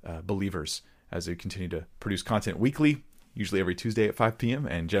believers as we continue to produce content weekly, usually every Tuesday at 5 p.m.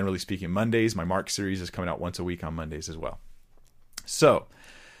 and generally speaking Mondays. My Mark series is coming out once a week on Mondays as well. So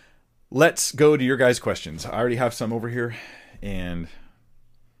let's go to your guys' questions. I already have some over here and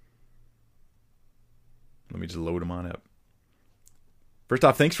let me just load them on up. First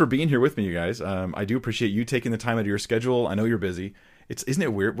off, thanks for being here with me, you guys. I do appreciate you taking the time out of your schedule. I know you're busy. Isn't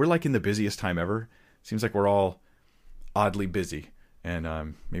it weird? We're like in the busiest time ever. Seems like we're all oddly busy, and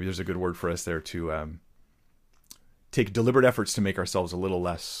maybe there's a good word for us there to take deliberate efforts to make ourselves a little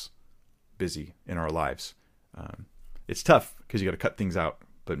less busy in our lives. It's tough because you got to cut things out,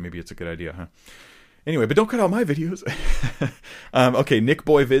 but maybe it's a good idea, huh? Anyway, but don't cut out my videos. Okay, Nick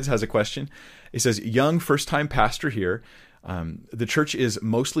Boy Vids has a question. He says, young first-time pastor here. The church is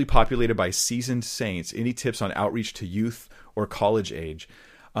mostly populated by seasoned saints. Any tips on outreach to youth or college age?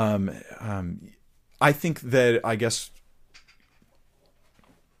 I think that, I guess,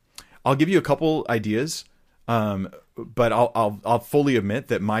 I'll give you a couple ideas, but I'll fully admit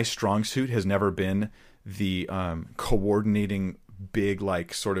that my strong suit has never been the coordinating big,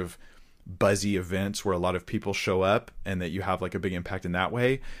 like, sort of buzzy events where a lot of people show up and that you have like a big impact in that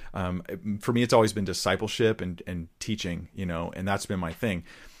way. For me, it's always been discipleship and teaching, and that's been my thing.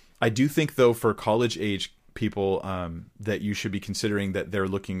 I do think, though, for college age people, that you should be considering that they're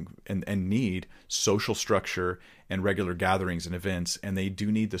looking and need social structure and regular gatherings and events, and they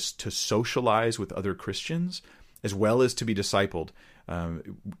do need this to socialize with other Christians as well as to be discipled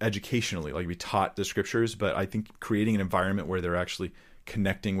educationally, like be taught the scriptures. But I think creating an environment where they're actually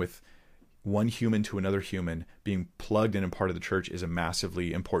connecting with one human to another human, being plugged in and part of the church, is a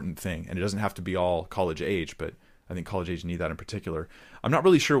massively important thing. And it doesn't have to be all college age, but I think college age need that in particular. I'm not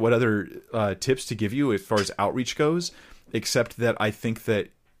really sure what other tips to give you as far as outreach goes, except that I think that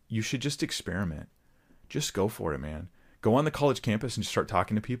you should just experiment. Just go for it, man. Go on the college campus and just start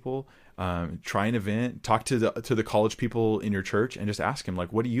talking to people. Try an event. Talk to the college people in your church and just ask them,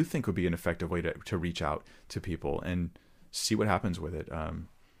 like, what do you think would be an effective way to reach out to people, and see what happens with it.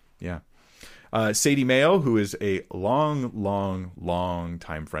 Yeah. Sadie Mayo, who is a long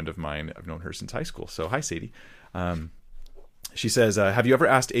time friend of mine. I've known her since high school. So hi, Sadie. She says, have you ever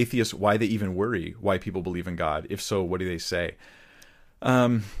asked atheists why they even worry, why people believe in God? If so, what do they say?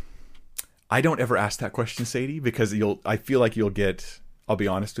 I don't ever ask that question, Sadie, because I feel like you'll get, I'll be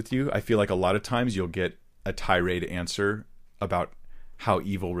honest with you, I feel like a lot of times you'll get a tirade answer about how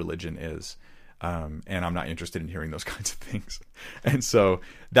evil religion is. And I'm not interested in hearing those kinds of things. And so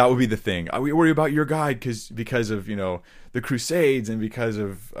that would be the thing. We worry about your guide because of, the Crusades, and because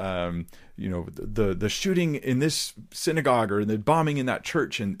of, the shooting in this synagogue or the bombing in that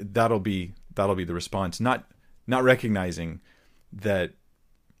church. And that'll be the response. Not recognizing that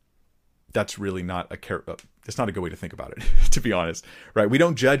that's really not it's not a good way to think about it, to be honest, right? We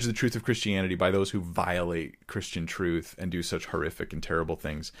don't judge the truth of Christianity by those who violate Christian truth and do such horrific and terrible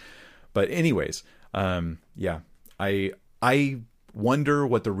things. But anyways, yeah, I wonder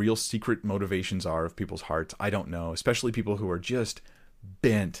what the real secret motivations are of people's hearts. I don't know, especially people who are just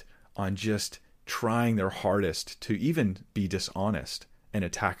bent on just trying their hardest to even be dishonest and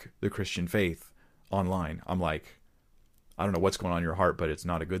attack the Christian faith online. I'm like, I don't know what's going on in your heart, but it's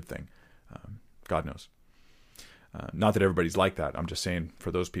not a good thing. God knows. Not that everybody's like that. I'm just saying, for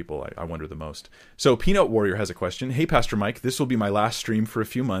those people, I wonder the most. So Peanut Warrior has a question. Hey, Pastor Mike, this will be my last stream for a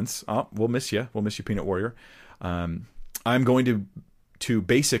few months. Oh, we'll miss you. We'll miss you, Peanut Warrior. I'm going to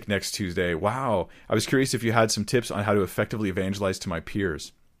Basic next Tuesday. Wow. I was curious if you had some tips on how to effectively evangelize to my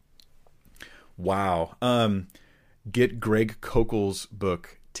peers. Wow. Get Greg Koukl's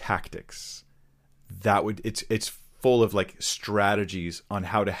book, Tactics. It's full of like strategies on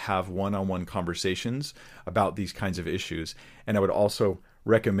how to have one-on-one conversations about these kinds of issues. And I would also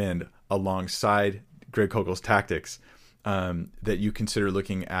recommend, alongside Greg Koukl's Tactics, that you consider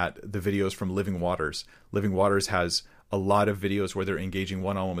looking at the videos from Living Waters. Living Waters has a lot of videos where they're engaging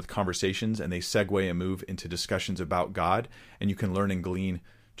one-on-one with conversations, and they segue and move into discussions about God. And you can learn and glean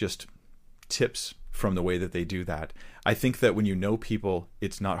just tips from the way that they do that. I think that when you know people,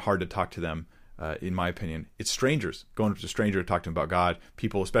 it's not hard to talk to them. In my opinion, it's strangers. Going up to a stranger to talk to them about God.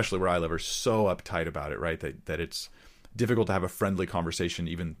 People, especially where I live, are so uptight about it, right? That it's difficult to have a friendly conversation,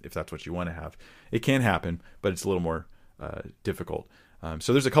 even if that's what you want to have. It can happen, but it's a little more difficult.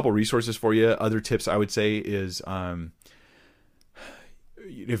 So there's a couple resources for you. Other tips I would say is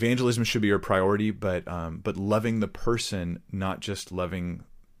evangelism should be your priority, but loving the person, not just loving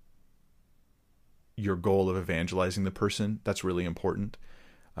your goal of evangelizing the person. That's really important.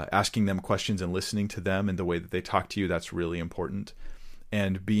 Asking them questions and listening to them and the way that they talk to you, that's really important.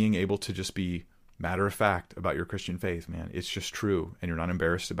 And being able to just be matter of fact about your Christian faith, man. It's just true, and you're not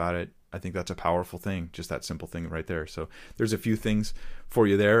embarrassed about it. I think that's a powerful thing, just that simple thing right there. So there's a few things for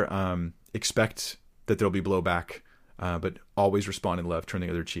you there. Expect that there'll be blowback, but always respond in love, turn the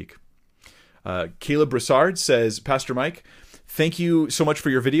other cheek. Caleb Broussard says, Pastor Mike, Thank you so much for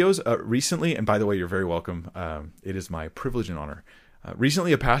your videos recently. And by the way, you're very welcome. It is my privilege and honor.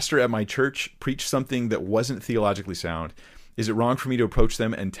 Recently, a pastor at my church preached something that wasn't theologically sound. Is it wrong for me to approach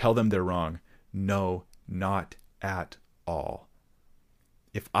them and tell them they're wrong? No, not at all.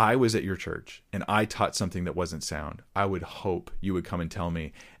 If I was at your church and I taught something that wasn't sound, I would hope you would come and tell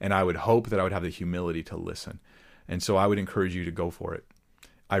me, and I would hope that I would have the humility to listen. And so I would encourage you to go for it.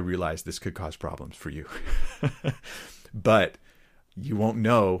 I realize this could cause problems for you. But you won't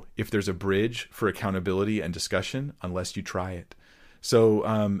know if there's a bridge for accountability and discussion unless you try it.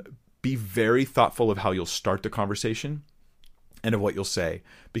 So be very thoughtful of how you'll start the conversation and of what you'll say,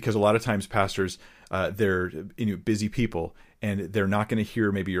 because a lot of times pastors, they're busy people, and they're not going to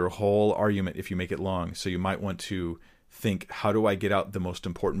hear maybe your whole argument if you make it long. So you might want to think, how do I get out the most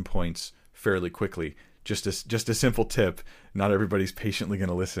important points fairly quickly? Just a simple tip. Not everybody's patiently going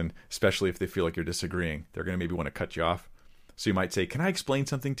to listen, especially if they feel like you're disagreeing. They're going to maybe want to cut you off. So you might say, can I explain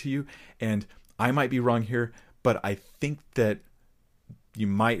something to you? And I might be wrong here, but I think that you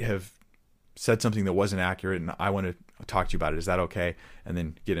might have said something that wasn't accurate, and I want to talk to you about it. Is that okay? And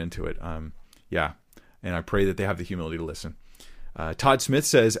then get into it. Yeah. And I pray that they have the humility to listen. Todd Smith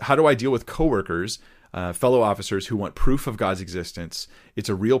says, how do I deal with coworkers, fellow officers who want proof of God's existence? It's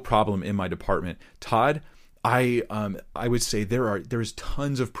a real problem in my department. Todd, I would say there's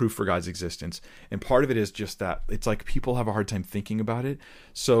tons of proof for God's existence. And part of it is just that it's like people have a hard time thinking about it.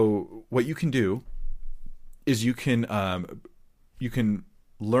 So what you can do is you can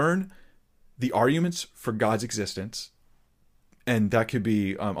learn the arguments for God's existence. And that could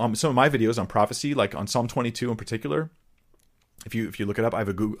be on some of my videos on prophecy, like on Psalm 22 in particular. If you look it up, I have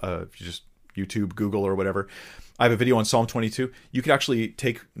a Google, if you just YouTube, Google, or whatever, I have a video on Psalm 22. You could actually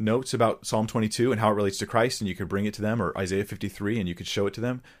take notes about Psalm 22 and how it relates to Christ, and you could bring it to them, or Isaiah 53, and you could show it to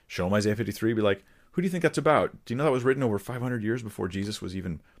them. Show them Isaiah 53, be like, who do you think that's about? Do you know that was written over 500 years before Jesus was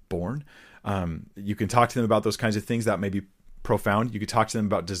even born? You can talk to them about those kinds of things that may be profound. You could talk to them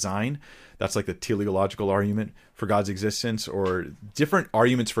about design. That's like the teleological argument for God's existence, or different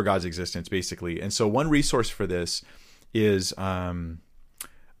arguments for God's existence, basically. And so one resource for this is a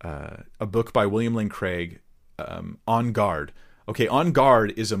book by William Lane Craig, On Guard. Okay, On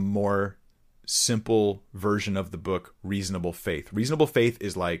Guard is a more simple version of the book Reasonable Faith. Reasonable Faith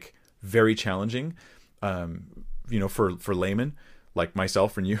is like very challenging, for laymen like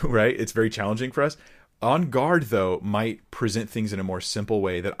myself and you, right? It's very challenging for us. On Guard, though, might present things in a more simple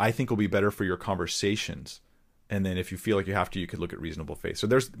way that I think will be better for your conversations. And then if you feel like you have to, you could look at Reasonable Faith. So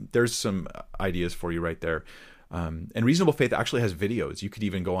there's some ideas for you right there. And Reasonable Faith actually has videos. You could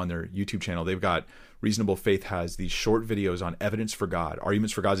even go on their YouTube channel. They've got Reasonable Faith has these short videos on evidence for God,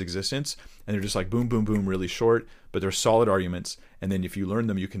 arguments for God's existence. And they're just like boom, boom, boom, really short, but they're solid arguments. And then if you learn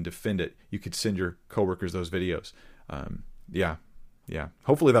them, you can defend it. You could send your coworkers those videos. Yeah.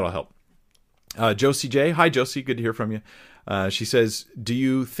 Hopefully that'll help. Josie J. Hi, Josie. Good to hear from you. She says, do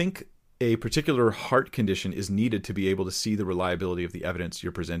you think a particular heart condition is needed to be able to see the reliability of the evidence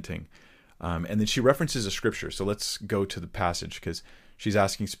you're presenting? And then she references a scripture. So let's go to the passage, because she's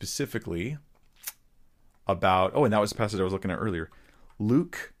asking specifically about, and that was the passage I was looking at earlier.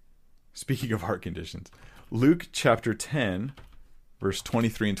 Luke, speaking of heart conditions, Luke chapter 10, verse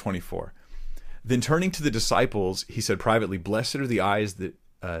 23 and 24. Then turning to the disciples, he said privately, blessed are the eyes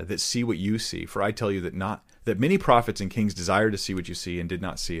that see what you see. For I tell you that many prophets and kings desire to see what you see and did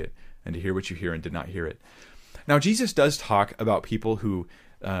not see it, and to hear what you hear and did not hear it. Now, Jesus does talk about people who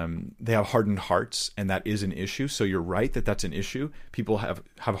they have hardened hearts, and that is an issue. So you're right that that's an issue. People have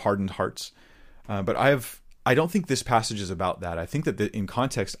hardened hearts. But I don't think this passage is about that. I think that in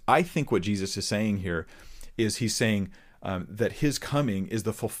context, I think what Jesus is saying here is he's saying that his coming is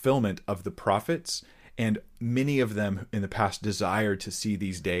the fulfillment of the prophets, and many of them in the past desired to see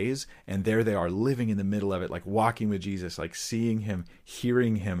these days, and there they are living in the middle of it, like walking with Jesus, like seeing him,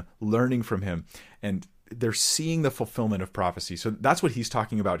 hearing him, learning from him, and they're seeing the fulfillment of prophecy. So that's what he's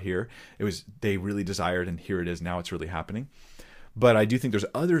talking about here. They really desired, and here it is. Now it's really happening. But I do think there's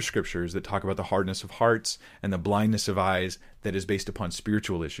other scriptures that talk about the hardness of hearts and the blindness of eyes that is based upon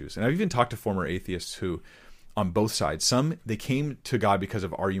spiritual issues. And I've even talked to former atheists who, on both sides, some, they came to God because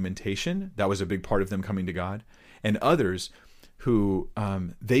of argumentation. That was a big part of them coming to God. And others who,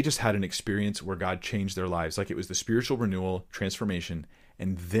 they just had an experience where God changed their lives. Like it was the spiritual renewal, transformation,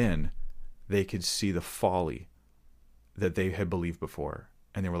 and then they could see the folly that they had believed before.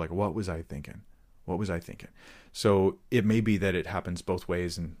 And they were like, what was I thinking? What was I thinking? So it may be that it happens both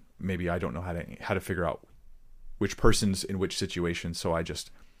ways, and maybe I don't know how to figure out which person's in which situation. So I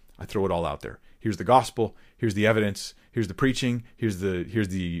throw it all out there. Here's the gospel. Here's the evidence. Here's the preaching. Here's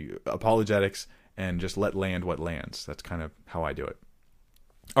the apologetics. and just let land what lands. That's kind of how I do it.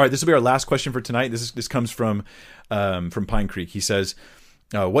 All right, this will be our last question for tonight. This comes from Pine Creek. He says,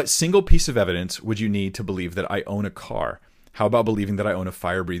 what single piece of evidence would you need to believe that I own a car? How about believing that I own a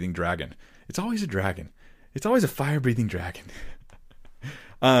fire-breathing dragon? It's always a dragon. It's always a fire-breathing dragon.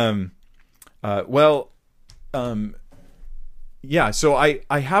 Yeah, so I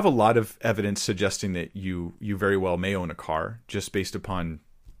have a lot of evidence suggesting that you very well may own a car, just based upon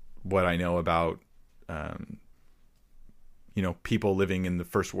what I know about people living in the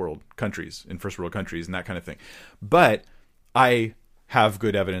first world countries and that kind of thing. But I have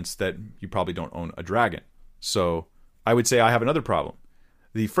good evidence that you probably don't own a dragon. So I would say I have another problem.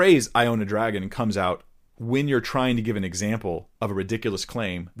 The phrase "I own a dragon" comes out when you're trying to give an example of a ridiculous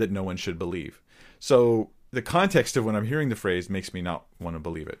claim that no one should believe. So the context of when I'm hearing the phrase makes me not want to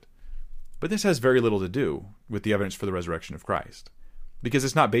believe it. But this has very little to do with the evidence for the resurrection of Christ, because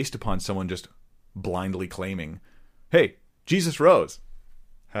it's not based upon someone just blindly claiming, "Hey, Jesus rose."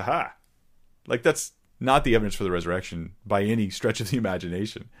 Haha. Like, that's not the evidence for the resurrection by any stretch of the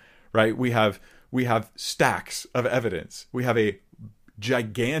imagination, right? We have stacks of evidence. We have a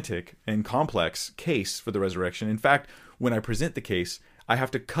gigantic and complex case for the resurrection. In fact, when I present the case, I have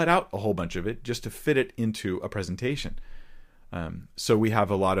to cut out a whole bunch of it just to fit it into a presentation. So we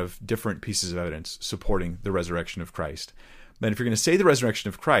have a lot of different pieces of evidence supporting the resurrection of Christ. But if you're going to say the resurrection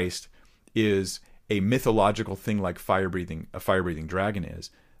of Christ is a mythological thing like a fire-breathing dragon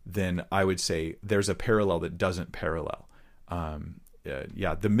is, then I would say there's a parallel that doesn't parallel.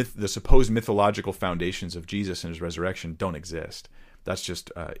 The supposed mythological foundations of Jesus and his resurrection don't exist. That's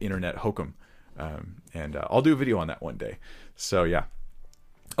just internet hokum. And I'll do a video on that one day. So yeah.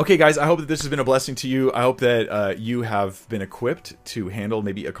 Okay, guys, I hope that this has been a blessing to you. I hope that you have been equipped to handle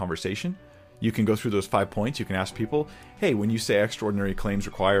maybe a conversation. You can go through those 5 points. You can ask people, hey, when you say extraordinary claims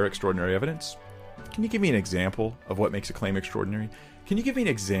require extraordinary evidence, can you give me an example of what makes a claim extraordinary? Can you give me an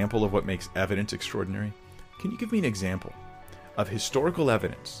example of what makes evidence extraordinary? Can you give me an example of historical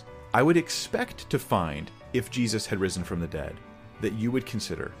evidence I would expect to find if Jesus had risen from the dead that you would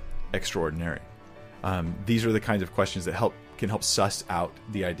consider extraordinary? These are the kinds of questions that can help suss out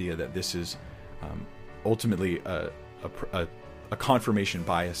the idea that this is ultimately a confirmation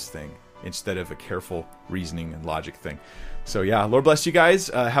bias thing instead of a careful reasoning and logic thing. So yeah, Lord bless you guys.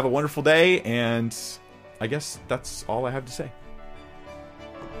 Have a wonderful day, and I guess that's all I have to say.